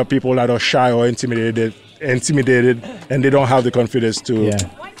that, you have people that are shy or intimidated, and they don't have the confidence to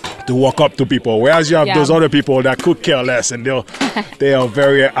walk up to people. Whereas you have those other people that could care less, and they are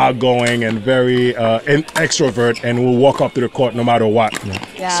very outgoing and very extrovert, and will walk up to the court no matter what.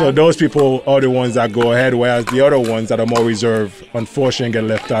 Yeah. So those people are the ones that go ahead, whereas the other ones that are more reserved, unfortunately, get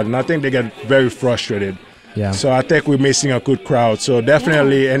left out, and I think they get very frustrated. Yeah. So I think we're missing a good crowd. So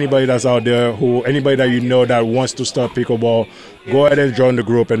definitely anybody that's out there, anybody that you know that wants to start pickleball, go ahead and join the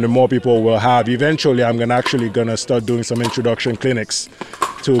group, and the more people we'll have. Eventually, I'm gonna start doing some introduction clinics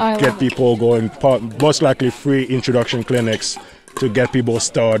to get people going, most likely free introduction clinics to get people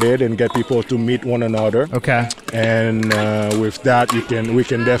started and get people to meet one another. Okay. And with that, we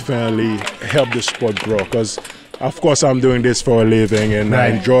can definitely help the sport grow, because of course, I'm doing this for a living, and I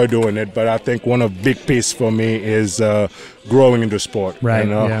Right. enjoy doing it. But I think one of the big piece for me is growing in the sport. Right,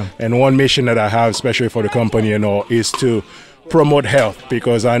 You know? yeah. And one mission that I have, especially for the company, is to promote health,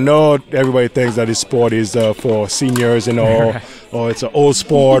 because I know everybody thinks that this sport is for seniors, or it's an old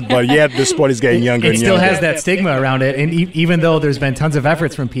sport, but yet the sport is getting younger It and still younger. has that stigma around it, and even though there's been tons of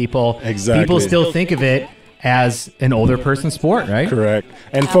efforts from people, Exactly. people still think of it as an older person sport, right? Correct.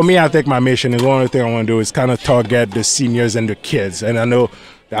 And for me, I think my mission is one of the things I want to do is kind of target the seniors and the kids. And I know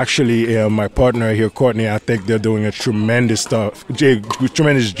actually my partner here, Courtney, I think they're doing a tremendous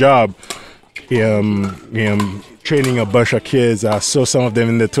job training a bunch of kids. I saw some of them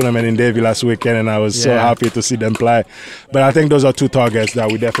in the tournament in Davie last weekend, and I was so happy to see them play. But I think those are two targets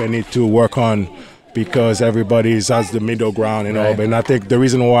that we definitely need to work on, because everybody has the middle ground, Right. And I think the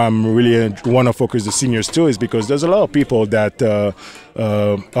reason why I'm really want to focus the seniors too is because there's a lot of people that are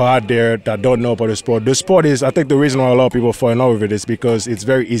out there that don't know about the sport. The sport is, I think the reason why a lot of people fall in love with it is because it's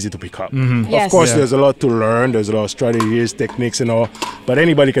very easy to pick up. Yes. Of course, Yeah. there's a lot to learn. There's a lot of strategies, techniques, and all. But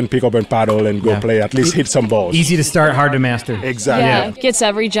anybody can pick up and paddle and go Yeah. play. At least hit some balls. Easy to start, hard to master. Exactly. Yeah, gets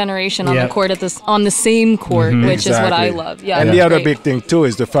every generation on Yeah. the court on the same court, which is what I Exactly. love. Yeah, And that's the other great. big thing too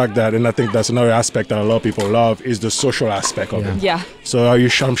is the fact that, and I think that's another aspect that a lot of people love, is the social aspect of it. Yeah. So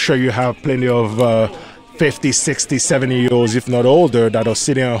I'm sure you have plenty of 50, 60, 70-year-olds, if not older, that are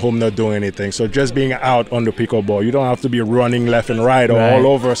sitting at home not doing anything. So just being out on the pickleball, you don't have to be running left and right or Right. all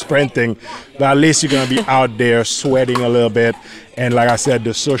over sprinting, but at least you're going to be out there sweating a little bit. And like I said,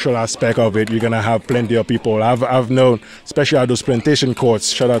 the social aspect of it, you're going to have plenty of people. I've known, especially at those plantation courts,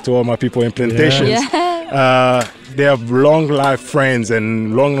 shout out to all my people in plantations. They have long life friends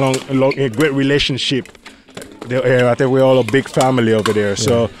and long a great relationship. I think we're all a big family over there.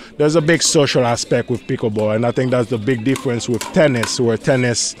 So there's a big social aspect with pickleball, and I think that's the big difference with tennis, where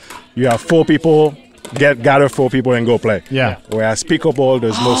tennis, you have 4 people, gather 4 people and go play. Yeah. Whereas pickleball,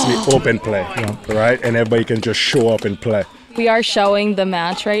 there's mostly open play, right? And everybody can just show up and play. We are showing the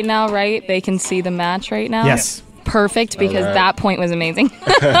match right now, right? They can see the match right now. Yes. Perfect, because right. that point was amazing.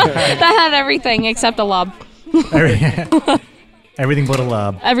 That had everything except a lob. Everything but a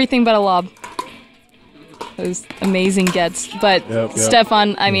lob. Everything but a lob. Those amazing gets. But Yep.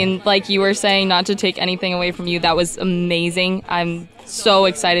 Stéphane, I mean, like you were saying, not to take anything away from you, that was amazing. I'm so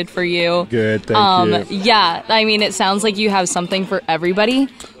excited for you. Good, thank you. Yeah, I mean, it sounds like you have something for everybody,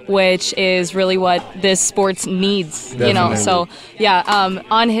 which is really what this sports needs, you know. Definitely. So, yeah,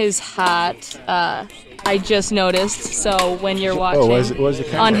 on his hat, I just noticed. So when you're watching, where's the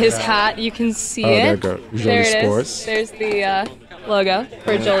camera? on his hat, you can see there it. you go. Jolly There it Sports. is. There's the logo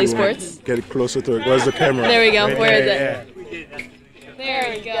for Jolly Sports. Get it closer to it. Where's the camera? There we go. Right Where is there, it? There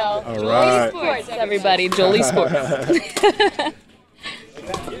we go. Jolly right. Sports, everybody. Jolly Sports.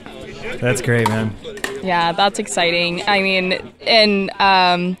 That's great, man. Yeah, that's exciting. I mean, and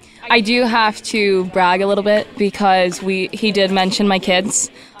I do have to brag a little bit, because he did mention my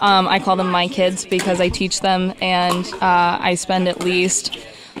kids. I call them my kids because I teach them, and I spend at least,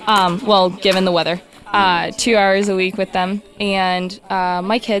 given the weather, 2 hours a week with them. And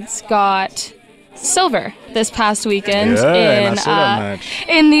my kids got silver this past weekend Yeah, and I saw that match.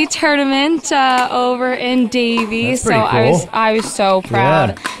 in the tournament over in Davie. That's So pretty cool. I was so proud.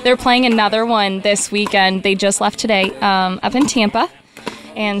 Yeah. They're playing another one this weekend. They just left today up in Tampa.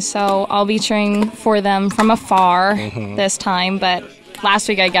 And so I'll be cheering for them from afar this time. But last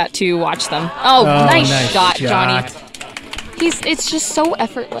week I got to watch them. Oh, nice shot, Johnny. It's just so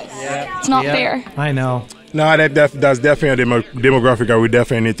effortless. It's not fair. I know. No, that's definitely a demographic that we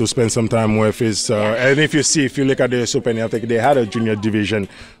definitely need to spend some time with. And if you look at the US Open, I think they had a junior division,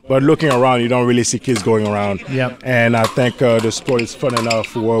 but looking around, you don't really see kids going around. Yep. And I think the sport is fun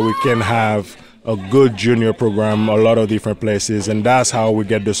enough where we can have a good junior program, a lot of different places, and that's how we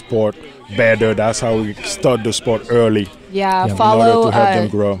get the sport better. That's how we start the sport early Yeah, in order follow to help them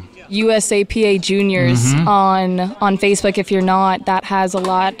grow. USAPA Juniors on Facebook if you're not. That has a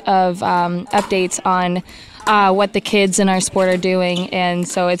lot of updates on what the kids in our sport are doing, and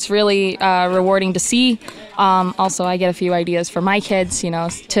so it's really rewarding to see. Also, I get a few ideas for my kids,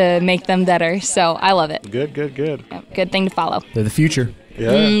 to make them better. So I love it. Good. Yeah, good thing to follow. They're the future.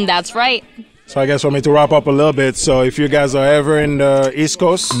 Yeah. That's right. So I guess for me to wrap up a little bit, so if you guys are ever in the East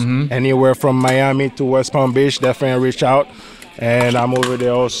Coast, anywhere from Miami to West Palm Beach, definitely reach out. And I'm over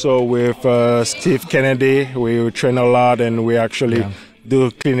there also with Steve Kennedy. We train a lot, and we actually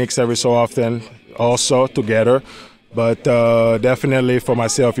do clinics every so often also together. But definitely for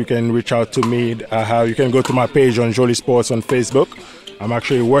myself, you can reach out to me. You can go to my page on Jolly Sports on Facebook. I'm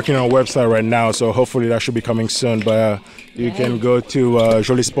actually working on a website right now, so hopefully that should be coming soon. But you can go to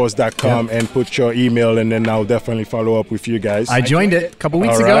jolisports.com and put your email, and then I'll definitely follow up with you guys. I joined it a couple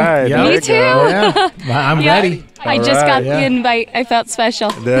weeks All ago. right, Yeah. there Me you too. go. Yeah. I'm ready. I just got the invite. I felt special.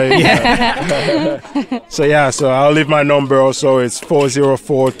 There you go. So I'll leave my number also. It's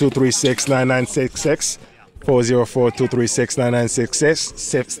 404-236-9966.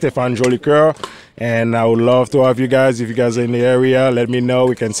 404-236-9966. Stéphane Jolicoeur. And I would love to have you guys. If you guys are in the area, let me know.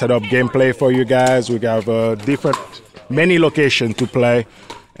 We can set up gameplay for you guys. We have many locations to play.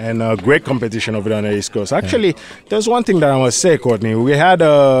 And great competition over there on the East Coast. Actually, there's one thing that I must say, Courtney. We had,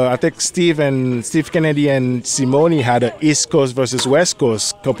 I think Steve Kennedy and Simone had an East Coast versus West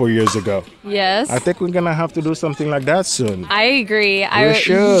Coast a couple years ago. Yes. I think we're going to have to do something like that soon. I agree. We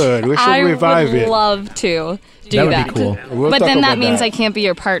should revive it. I would love to do That that. would be cool. We'll But talk then that about means I can't be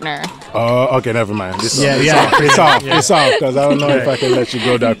your partner. Oh, okay, never mind. It's off, because I don't know if I can let you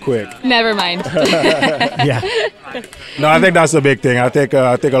go that quick. Never mind. Yeah. No, I think that's the big thing. I think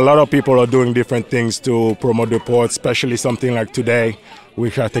a lot of people are doing different things to promote the sport, especially something like today,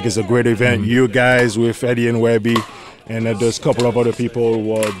 which I think is a great event. You guys with Eddie and Webby, and there's a couple of other people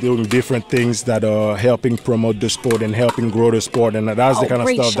who are doing different things that are helping promote the sport and helping grow the sport, and that's the kind of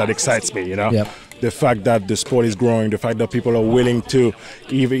stuff that excites me, you know? Yep. The fact that the sport is growing, the fact that people are willing to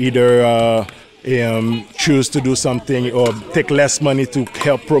either choose to do something or take less money to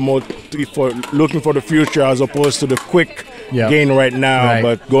help promote, for looking for the future as opposed to the quick gain right now,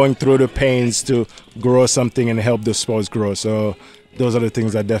 but going through the pains to grow something and help the sports grow. So those are the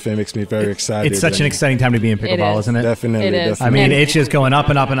things that definitely makes me very excited. It's such an exciting time to be in pickleball, isn't it? Definitely. It is. I mean, it's just going up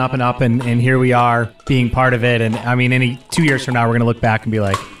and up and up and up, and here we are being part of it. And I mean, 2 years from now, we're going to look back and be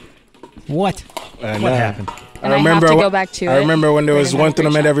like, what happened? And I have to go back to it. I remember when there was one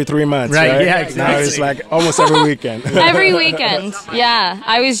tournament every 3 months, right? Yeah, exactly. Now it's like almost every weekend. Every weekend, yeah.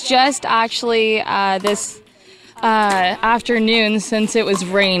 I was just actually this afternoon, since it was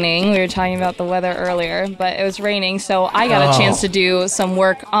raining. We were talking about the weather earlier, but it was raining, so I got a chance to do some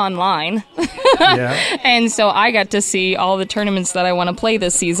work online. And so I got to see all the tournaments that I want to play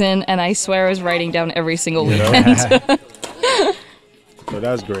this season, and I swear I was writing down every single weekend. So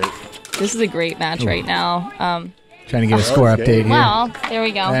that's great. This is a great match right now. Trying to get a score update here. Well, there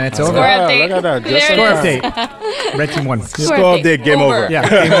we go. And it's score over. update. Look at that. There Score it is. update. Red team won. Score update. Game over. Yeah,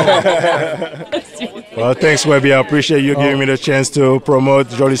 game over. Well, thanks, Webby. I appreciate you giving me the chance to promote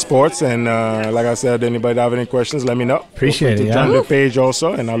Jolly Sports. And like I said, anybody have any questions, let me know. Appreciate it. To join the page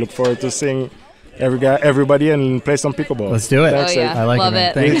also, and I look forward to seeing everybody and play some pickleball. Let's do it. Oh, yeah. I like Love it.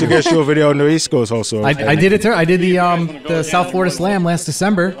 it. We Thank need to you. get you over there on the East Coast also. I did it. I did the South Florida Slam last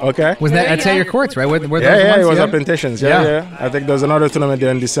December. Okay. Was that's at your courts, right? Were those Yeah, ones? it was up in Titians. Yeah. I think there's another tournament there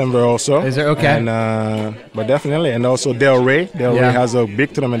in December also. Is there? Okay. And, but definitely. And also Del Rey. Del Rey has a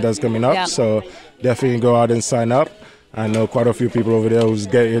big tournament that's coming up. Yeah. So definitely go out and sign up. I know quite a few people over there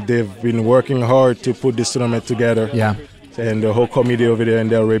they've been working hard to put this tournament together. Yeah. And the whole committee over there in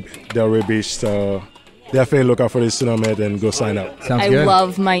Del Rey Beach. So definitely look out for this tournament and go sign up. Sounds I good.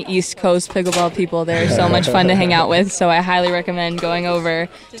 love my East Coast pickleball people. They're so much fun to hang out with, so I highly recommend going over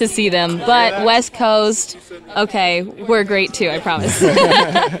to see them. But West Coast, okay, we're great too, I promise. I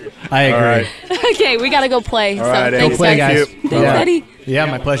agree. All right. Okay, we got to go play. All right, thanks, Go play, guys. Thanks, Yeah. Eddie. Yeah,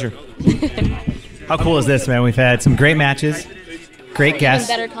 my pleasure. How cool is this, man? We've had some great matches, great guests,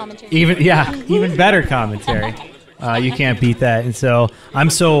 Even better commentary. even better commentary. You can't beat that, and so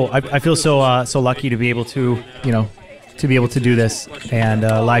I feel so lucky to be able to do this and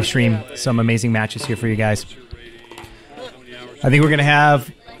live stream some amazing matches here for you guys. I think we're gonna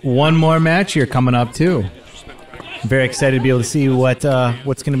have one more match here coming up too. I'm very excited to be able to see what's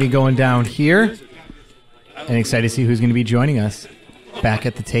going to be going down here, and excited to see who's going to be joining us back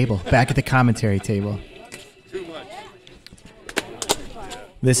at the table, back at the commentary table.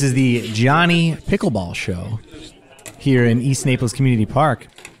 This is the Jonny Pickleball Show here in East Naples Community Park,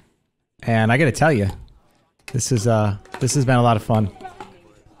 and I got to tell you, this has been a lot of fun.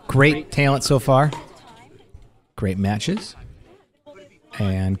 Great talent so far, great matches,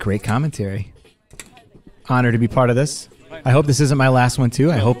 and great commentary. Honored to be part of this. I hope this isn't my last one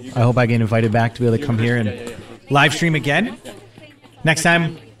too. I hope I get invited back to be able to come here and live stream again. Next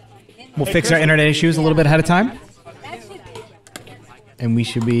time, we'll fix our internet issues a little bit ahead of time, and we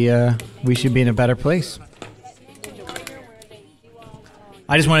should be in a better place.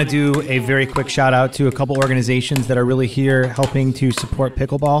 I just want to do a very quick shout out to a couple organizations that are really here helping to support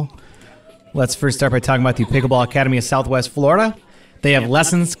pickleball. Let's first start by talking about the Pickleball Academy of Southwest Florida. They have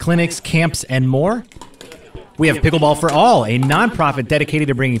lessons, clinics, camps, and more. We have Pickleball for All, a nonprofit dedicated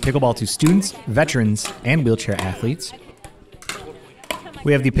to bringing pickleball to students, veterans, and wheelchair athletes.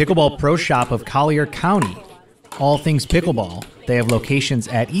 We have the Pickleball Pro Shop of Collier County. All things pickleball. They have locations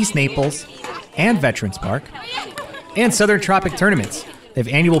at East Naples and Veterans Park. And Southern Tropic Tournaments. They have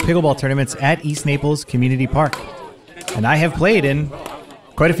annual pickleball tournaments at East Naples Community Park. And I have played in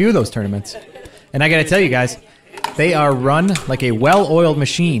quite a few of those tournaments. And I got to tell you guys, they are run like a well-oiled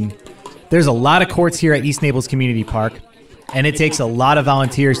machine. There's a lot of courts here at East Naples Community Park, and it takes a lot of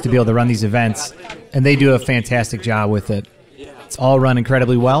volunteers to be able to run these events, and they do a fantastic job with it. It's all run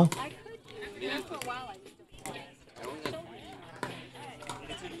incredibly well.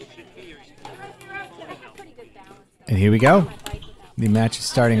 And here we go. The match is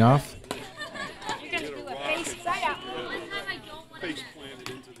starting off.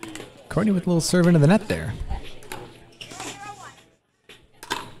 Courtney with a little serve into the net there.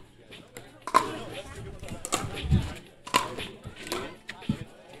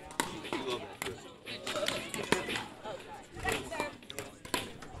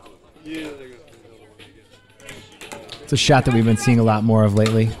 It's a shot that we've been seeing a lot more of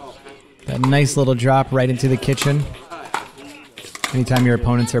lately. That nice little drop right into the kitchen. Anytime your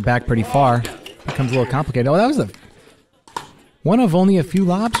opponents are back pretty far, it becomes a little complicated. Oh, that was one of only a few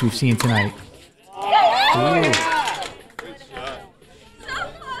lobs we've seen tonight. Ooh.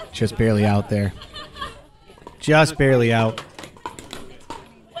 Just barely out there. Just barely out.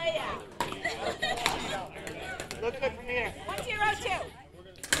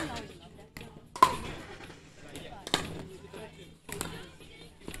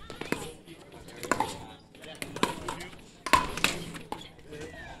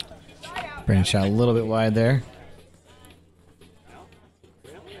 Brandon shot a little bit wide there.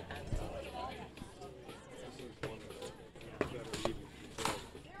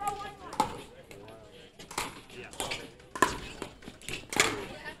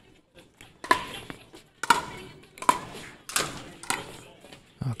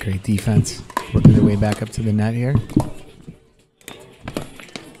 Oh, great defense. Working their way back up to the net here.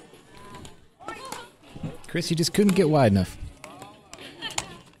 Chris, you just couldn't get wide enough.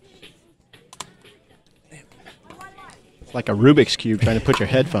 Like a Rubik's Cube trying to put your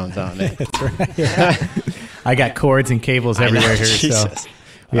headphones on. That's right. Yeah. I got cords and cables everywhere here. Jesus. So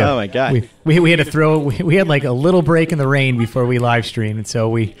oh my God. We had to throw. We had like a little break in the rain before we live streamed, and so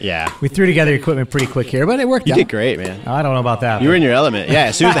we threw together equipment pretty quick here, but it worked. You out. did great, man. I don't know about that. You were in your element. Yeah,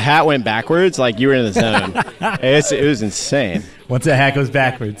 as soon as the hat went backwards, like you were in the zone. It was insane. Once the hat goes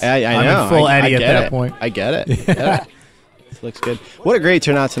backwards, I I'm know. in full Eddie at that it. point. I get it. This looks good. What a great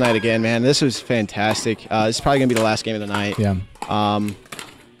turnout tonight again, man. This was fantastic. This is probably gonna be the last game of the night. Yeah.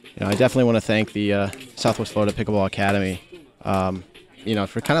 I definitely want to thank the Southwest Florida Pickleball Academy,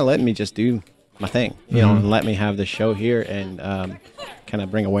 for kind of letting me just do my thing, and let me have this show here and kind of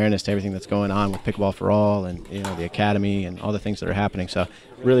bring awareness to everything that's going on with Pickleball for All and the academy and all the things that are happening. So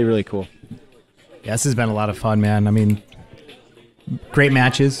really, really cool. Yeah, this has been a lot of fun, man. I mean, great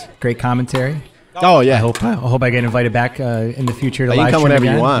matches, great commentary. Oh yeah. I hope I get invited back in the future to live stream. You can come whenever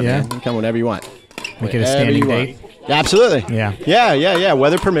again. you want. Yeah. Man. You can come whenever you want. Make it a standing date. Yeah, absolutely. Yeah.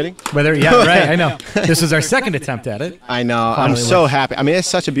 Weather permitting. Yeah, right. I know. This was our second attempt at it. I know. I'm so happy. I mean, it's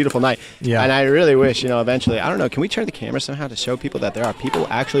such a beautiful night. Yeah. And I really wish, eventually, I don't know, can we turn the camera somehow to show people that there are people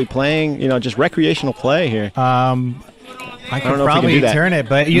actually playing, just recreational play here? I could probably turn it,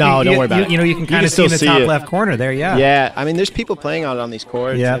 but don't worry about it. You can kind of see in the top left corner there. Yeah. Yeah. I mean, there's people playing out on these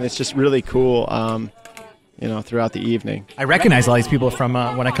courts, and it's just really cool. Throughout the evening. I recognize all these people from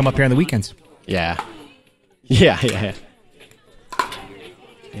when I come up here on the weekends. Yeah.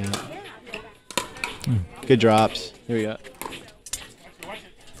 Good drops. Here we go.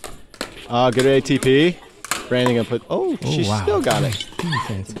 Oh, good ATP. Brandon gonna put. Oh, she still got it.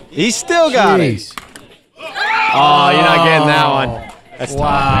 He still got it. Oh, you're not getting that one. That's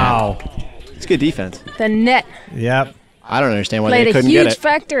tough, man. It's good defense. The net. Yep. I don't understand why they couldn't get it. Played a huge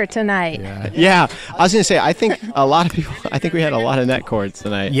factor tonight. Yeah. I was gonna say. I think a lot of people. I think we had a lot of net cords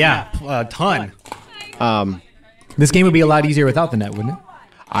tonight. Yeah, a ton. This game would be a lot easier without the net, wouldn't it?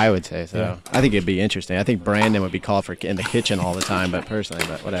 I would say so. Yeah. I think it'd be interesting. I think Brandon would be called for in the kitchen all the time, but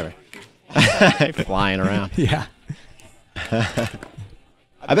whatever. Flying around. Yeah.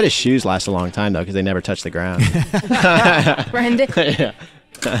 I bet his shoes last a long time though, because they never touch the ground. Brandon.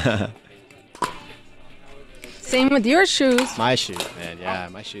 Yeah. Same with your shoes. My shoes, man. Yeah,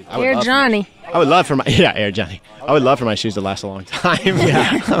 my shoes. Air Johnny. I would love for my Air Johnny. I would love for my shoes to last a long time.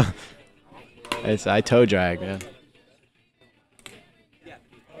 Yeah. I toe drag, man.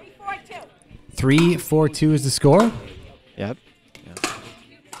 3-4-2 is the score. Yep.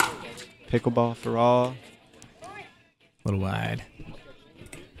 Pickleball for all. A little wide.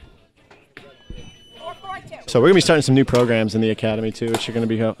 So we're gonna be starting some new programs in the academy too, which are gonna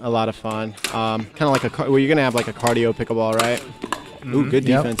be a lot of fun. Kind of like you're gonna have like a cardio pickleball, right? Ooh, good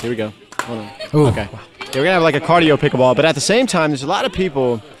defense. Yep. Here we go. Hold on. Ooh. Okay. Yeah, we're gonna have like a cardio pickleball, but at the same time, there's a lot of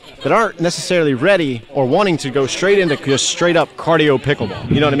people that aren't necessarily ready or wanting to go straight into just straight up cardio pickleball.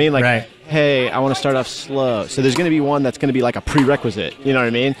 You know what I mean? Like, right. Hey, I want to start off slow. So there's going to be one that's going to be like a prerequisite. You know what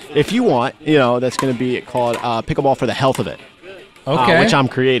I mean? If you want, that's going to be called pickleball for the health of it. Okay. Which I'm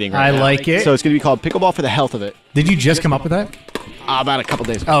creating right now. I like it. So it's going to be called pickleball for the health of it. Did you just come up with that? About a couple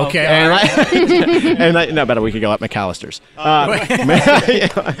days ago. Okay. And about a week ago at McAllister's.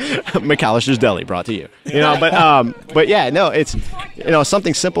 McAllister's Deli brought to you. But yeah, no, it's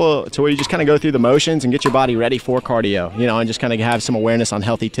something simple to where you just kind of go through the motions and get your body ready for cardio. And just kind of have some awareness on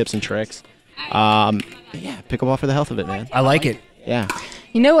healthy tips and tricks. Yeah, pickleball for the health of it, man. I like it. Yeah.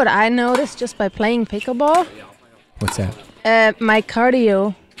 You know what I noticed just by playing pickleball? What's that? My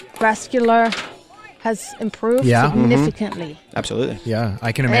cardiovascular has improved significantly. Mm-hmm. Absolutely. Yeah,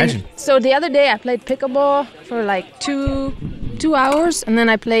 I can imagine. And so the other day I played pickleball for like two hours, and then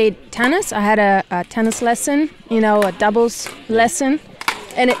I played tennis. I had a tennis lesson, a doubles lesson,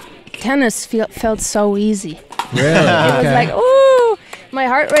 and tennis felt so easy. Really? It was like, ooh, my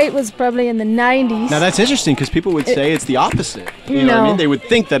heart rate was probably in the 90s. Now that's interesting because people would say it's the opposite. You know what I mean? They would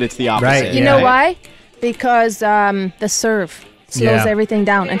think that it's the opposite. Right. You know why? Because the serve slows everything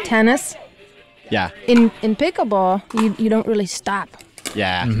down. And tennis, in pickleball, you don't really stop.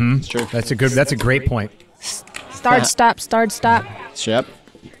 Yeah, it's true. That's a great point. Start, stop. Yep.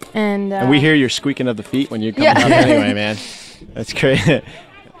 And we hear your squeaking of the feet when you come up anyway, man. That's great.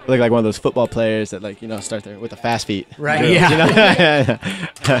 Look like one of those football players that start there with the fast feet. Right. Yeah.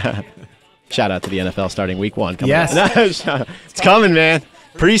 Shout out to the NFL starting week 1. Yes. It's coming, man.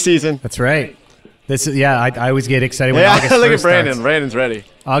 Preseason. That's right. I always get excited when Yeah, August 1st look at Brandon. starts. Brandon's ready.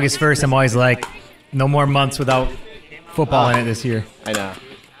 August 1st, I'm always like, no more months without football in it this year. I know.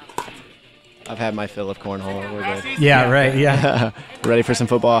 I've had my fill of cornhole. We're good. Yeah, right, yeah. Ready for some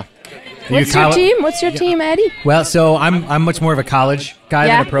football. What's your team? What's your team, Eddie? Well, so I'm much more of a college guy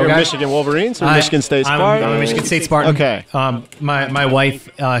than a pro You're guy. Michigan Wolverines or Michigan State Spartans? I'm a Michigan State Spartan. Okay. My wife,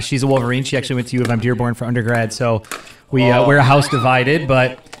 she's a Wolverine. She actually went to U of M Dearborn for undergrad, so we're a house divided,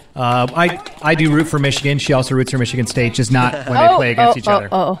 but I do root for Michigan. She also roots for Michigan State, just not when they play against each other.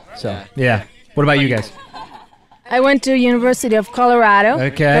 So, yeah. What about you guys? I went to University of Colorado.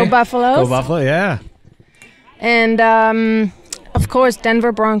 Okay. Go Buffaloes. Go Buffalo, yeah. And of course,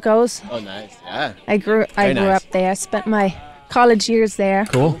 Denver Broncos. Oh, nice. Yeah. I grew up there. Spent my college years there.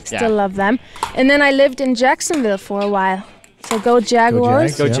 Cool. Still love them. And then I lived in Jacksonville for a while. So go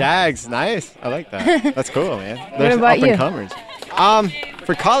Jaguars. Go Jags. Nice. I like that. That's cool, man. There's about you? up-and-comers.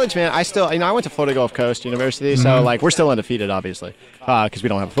 For college, man, I still, I went to Florida Gulf Coast University, so we're still undefeated, obviously, because we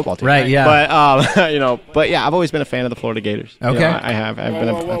don't have a football team. Right, yeah. But I've always been a fan of the Florida Gators. Okay. I've been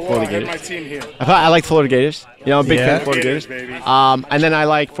a Florida Gators. I have my team here. I like Florida Gators. I'm a big fan of Florida Gators, Gators. baby. And then I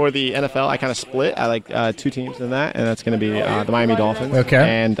like for the NFL, I kind of split. I like 2 teams in that, and that's going to be the Miami Dolphins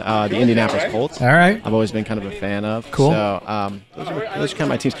and the Indianapolis Colts. All right. I've always been kind of a fan of. Cool. So those are kind of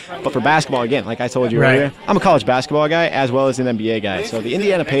my teams. But for basketball, again, like I told you earlier, I'm a college basketball guy as well as an NBA guy. So the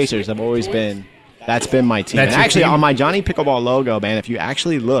Indiana Pacers have always been, that's been my team. That's and actually, team? on my Jonny Pickleball logo, man, if you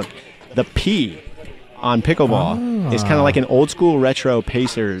actually look, the P on pickleball is kind of like an old school retro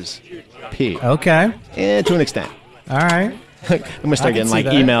Pacers P. Okay. To an extent. All right. I'm gonna start getting like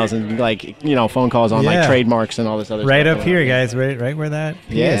emails and like phone calls on like trademarks and all this other stuff. Right up here, guys. Right where that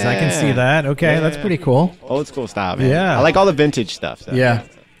is. I can see that. Okay, that's pretty cool. Old school style, man. Yeah. I like all the vintage stuff. So. Yeah.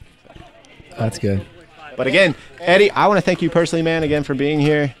 That's good. But again, Eddie, I want to thank you personally, man, again for being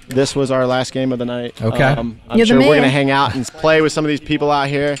here. This was our last game of the night. Okay. I'm sure we're gonna hang out and play with some of these people out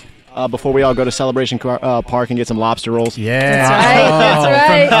here. Before we all go to Celebration Park and get some lobster rolls. Yeah.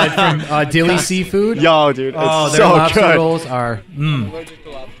 That's right. From Dilly Seafood. Yo, dude, it's their so lobster good. rolls are.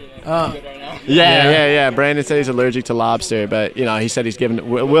 Yeah. Brandon said he's allergic to lobster, but he said he's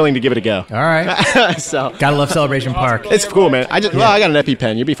willing to give it a go. All right. So gotta love Celebration Park. It's cool, man. I got an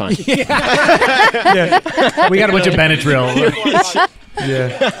EpiPen. You'll be fine. We got a bunch of Benadryl.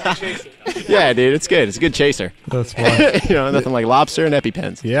 Yeah, dude, it's good. It's a good chaser. That's fun. Nothing like lobster and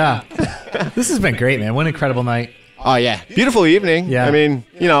EpiPens. Yeah. This has been great, man. What an incredible night. Oh, yeah. Beautiful evening. Yeah. I mean,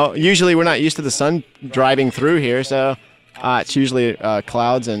 usually we're not used to the sun driving through here, so it's usually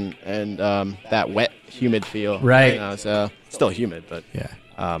clouds and that wet, humid feel. Right. So it's still humid, but yeah.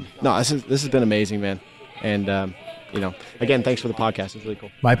 No, this has been amazing, man. And again, thanks for the podcast. It's really cool.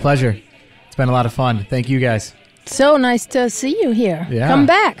 My pleasure. It's been a lot of fun. Thank you guys. So nice to see you here. Yeah. Come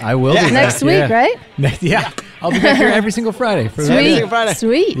back. I will. Next week, right? Yeah. I'll be back here every single Friday. For Every Sweet. single Friday.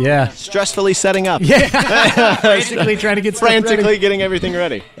 Sweet. Yeah. Stressfully setting up. Yeah. Frantically trying to get stuff Frantically ready. getting everything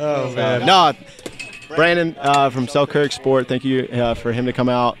ready. Oh, man. No, Brandon from Selkirk Sport, thank you for him to come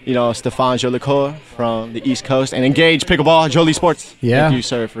out. You know, Stéphane Jolicoeur from the East Coast and Engage Pickleball, Jolie Sports. Yeah. Thank you,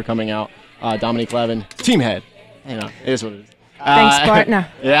 sir, for coming out. Dominique Levin, team head. You know, it is what it is. Thanks, partner.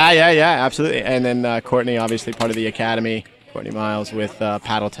 Yeah, absolutely. And then Courtney, obviously part of the academy. Courtney Miles with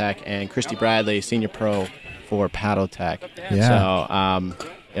Paddle Tech, and Christie Bradley, senior pro for Paddle Tech. Yeah. So,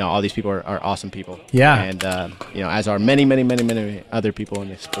 you know, all these people are awesome people. Yeah. And, you know, as are many, many, many, many other people in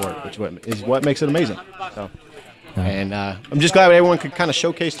this sport, which is what makes it amazing. So, and I'm just glad everyone could kind of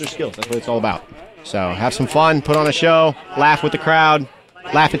showcase their skills. That's what it's all about. So have some fun, put on a show, laugh with the crowd,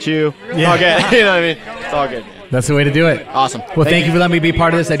 laugh at you. Yeah. All good. You know what I mean? It's all good. That's the way to do it. Awesome. Well, thank you for letting me be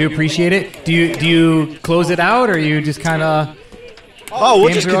part of this. I do appreciate it. Do you close it out, or you just kind of? Oh, we'll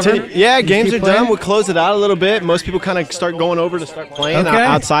Games just are continue. over? Yeah, You games keep are done. playing? We'll close it out a little bit. Most people kind of start going over to start playing Okay.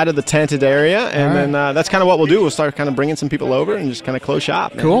 outside of the tented area, and All then that's kind of what we'll do. We'll start kind of bringing some people over and just kind of close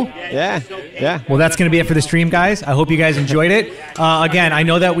shop. Man. Cool. Yeah. Well, that's going to be it for the stream, guys. I hope you guys enjoyed it. Again, I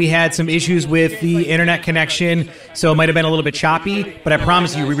know that we had some issues with the internet connection, so it might have been a little bit choppy, but I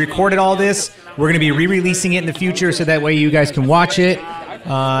promise you, we recorded all this. We're going to be re-releasing it in the future, so that way you guys can watch it.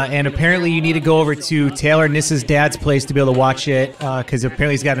 And apparently you need to go over to Taylor Nissa's dad's place to be able to watch it, because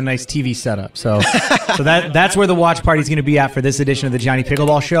apparently he's got a nice TV setup. So that's where the watch party's going to be at for this edition of the Jonny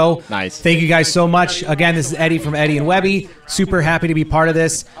Pickleball Show. Nice. Thank you guys so much. Again, this is Eddie from Eddie and Webby. Super happy to be part of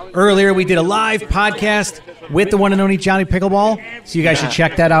this. Earlier we did a live podcast with the one and only Jonny Pickleball, so you guys should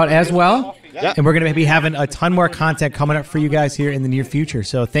check that out as well. Yeah. And we're going to be having a ton more content coming up for you guys here in the near future.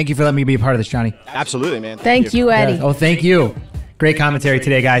 So thank you for letting me be a part of this, Johnny. Absolutely, man. Thank you, Eddie. Oh, thank you. Great commentary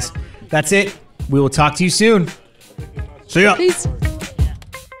today, guys. That's it. We will talk to you soon. See ya. Peace.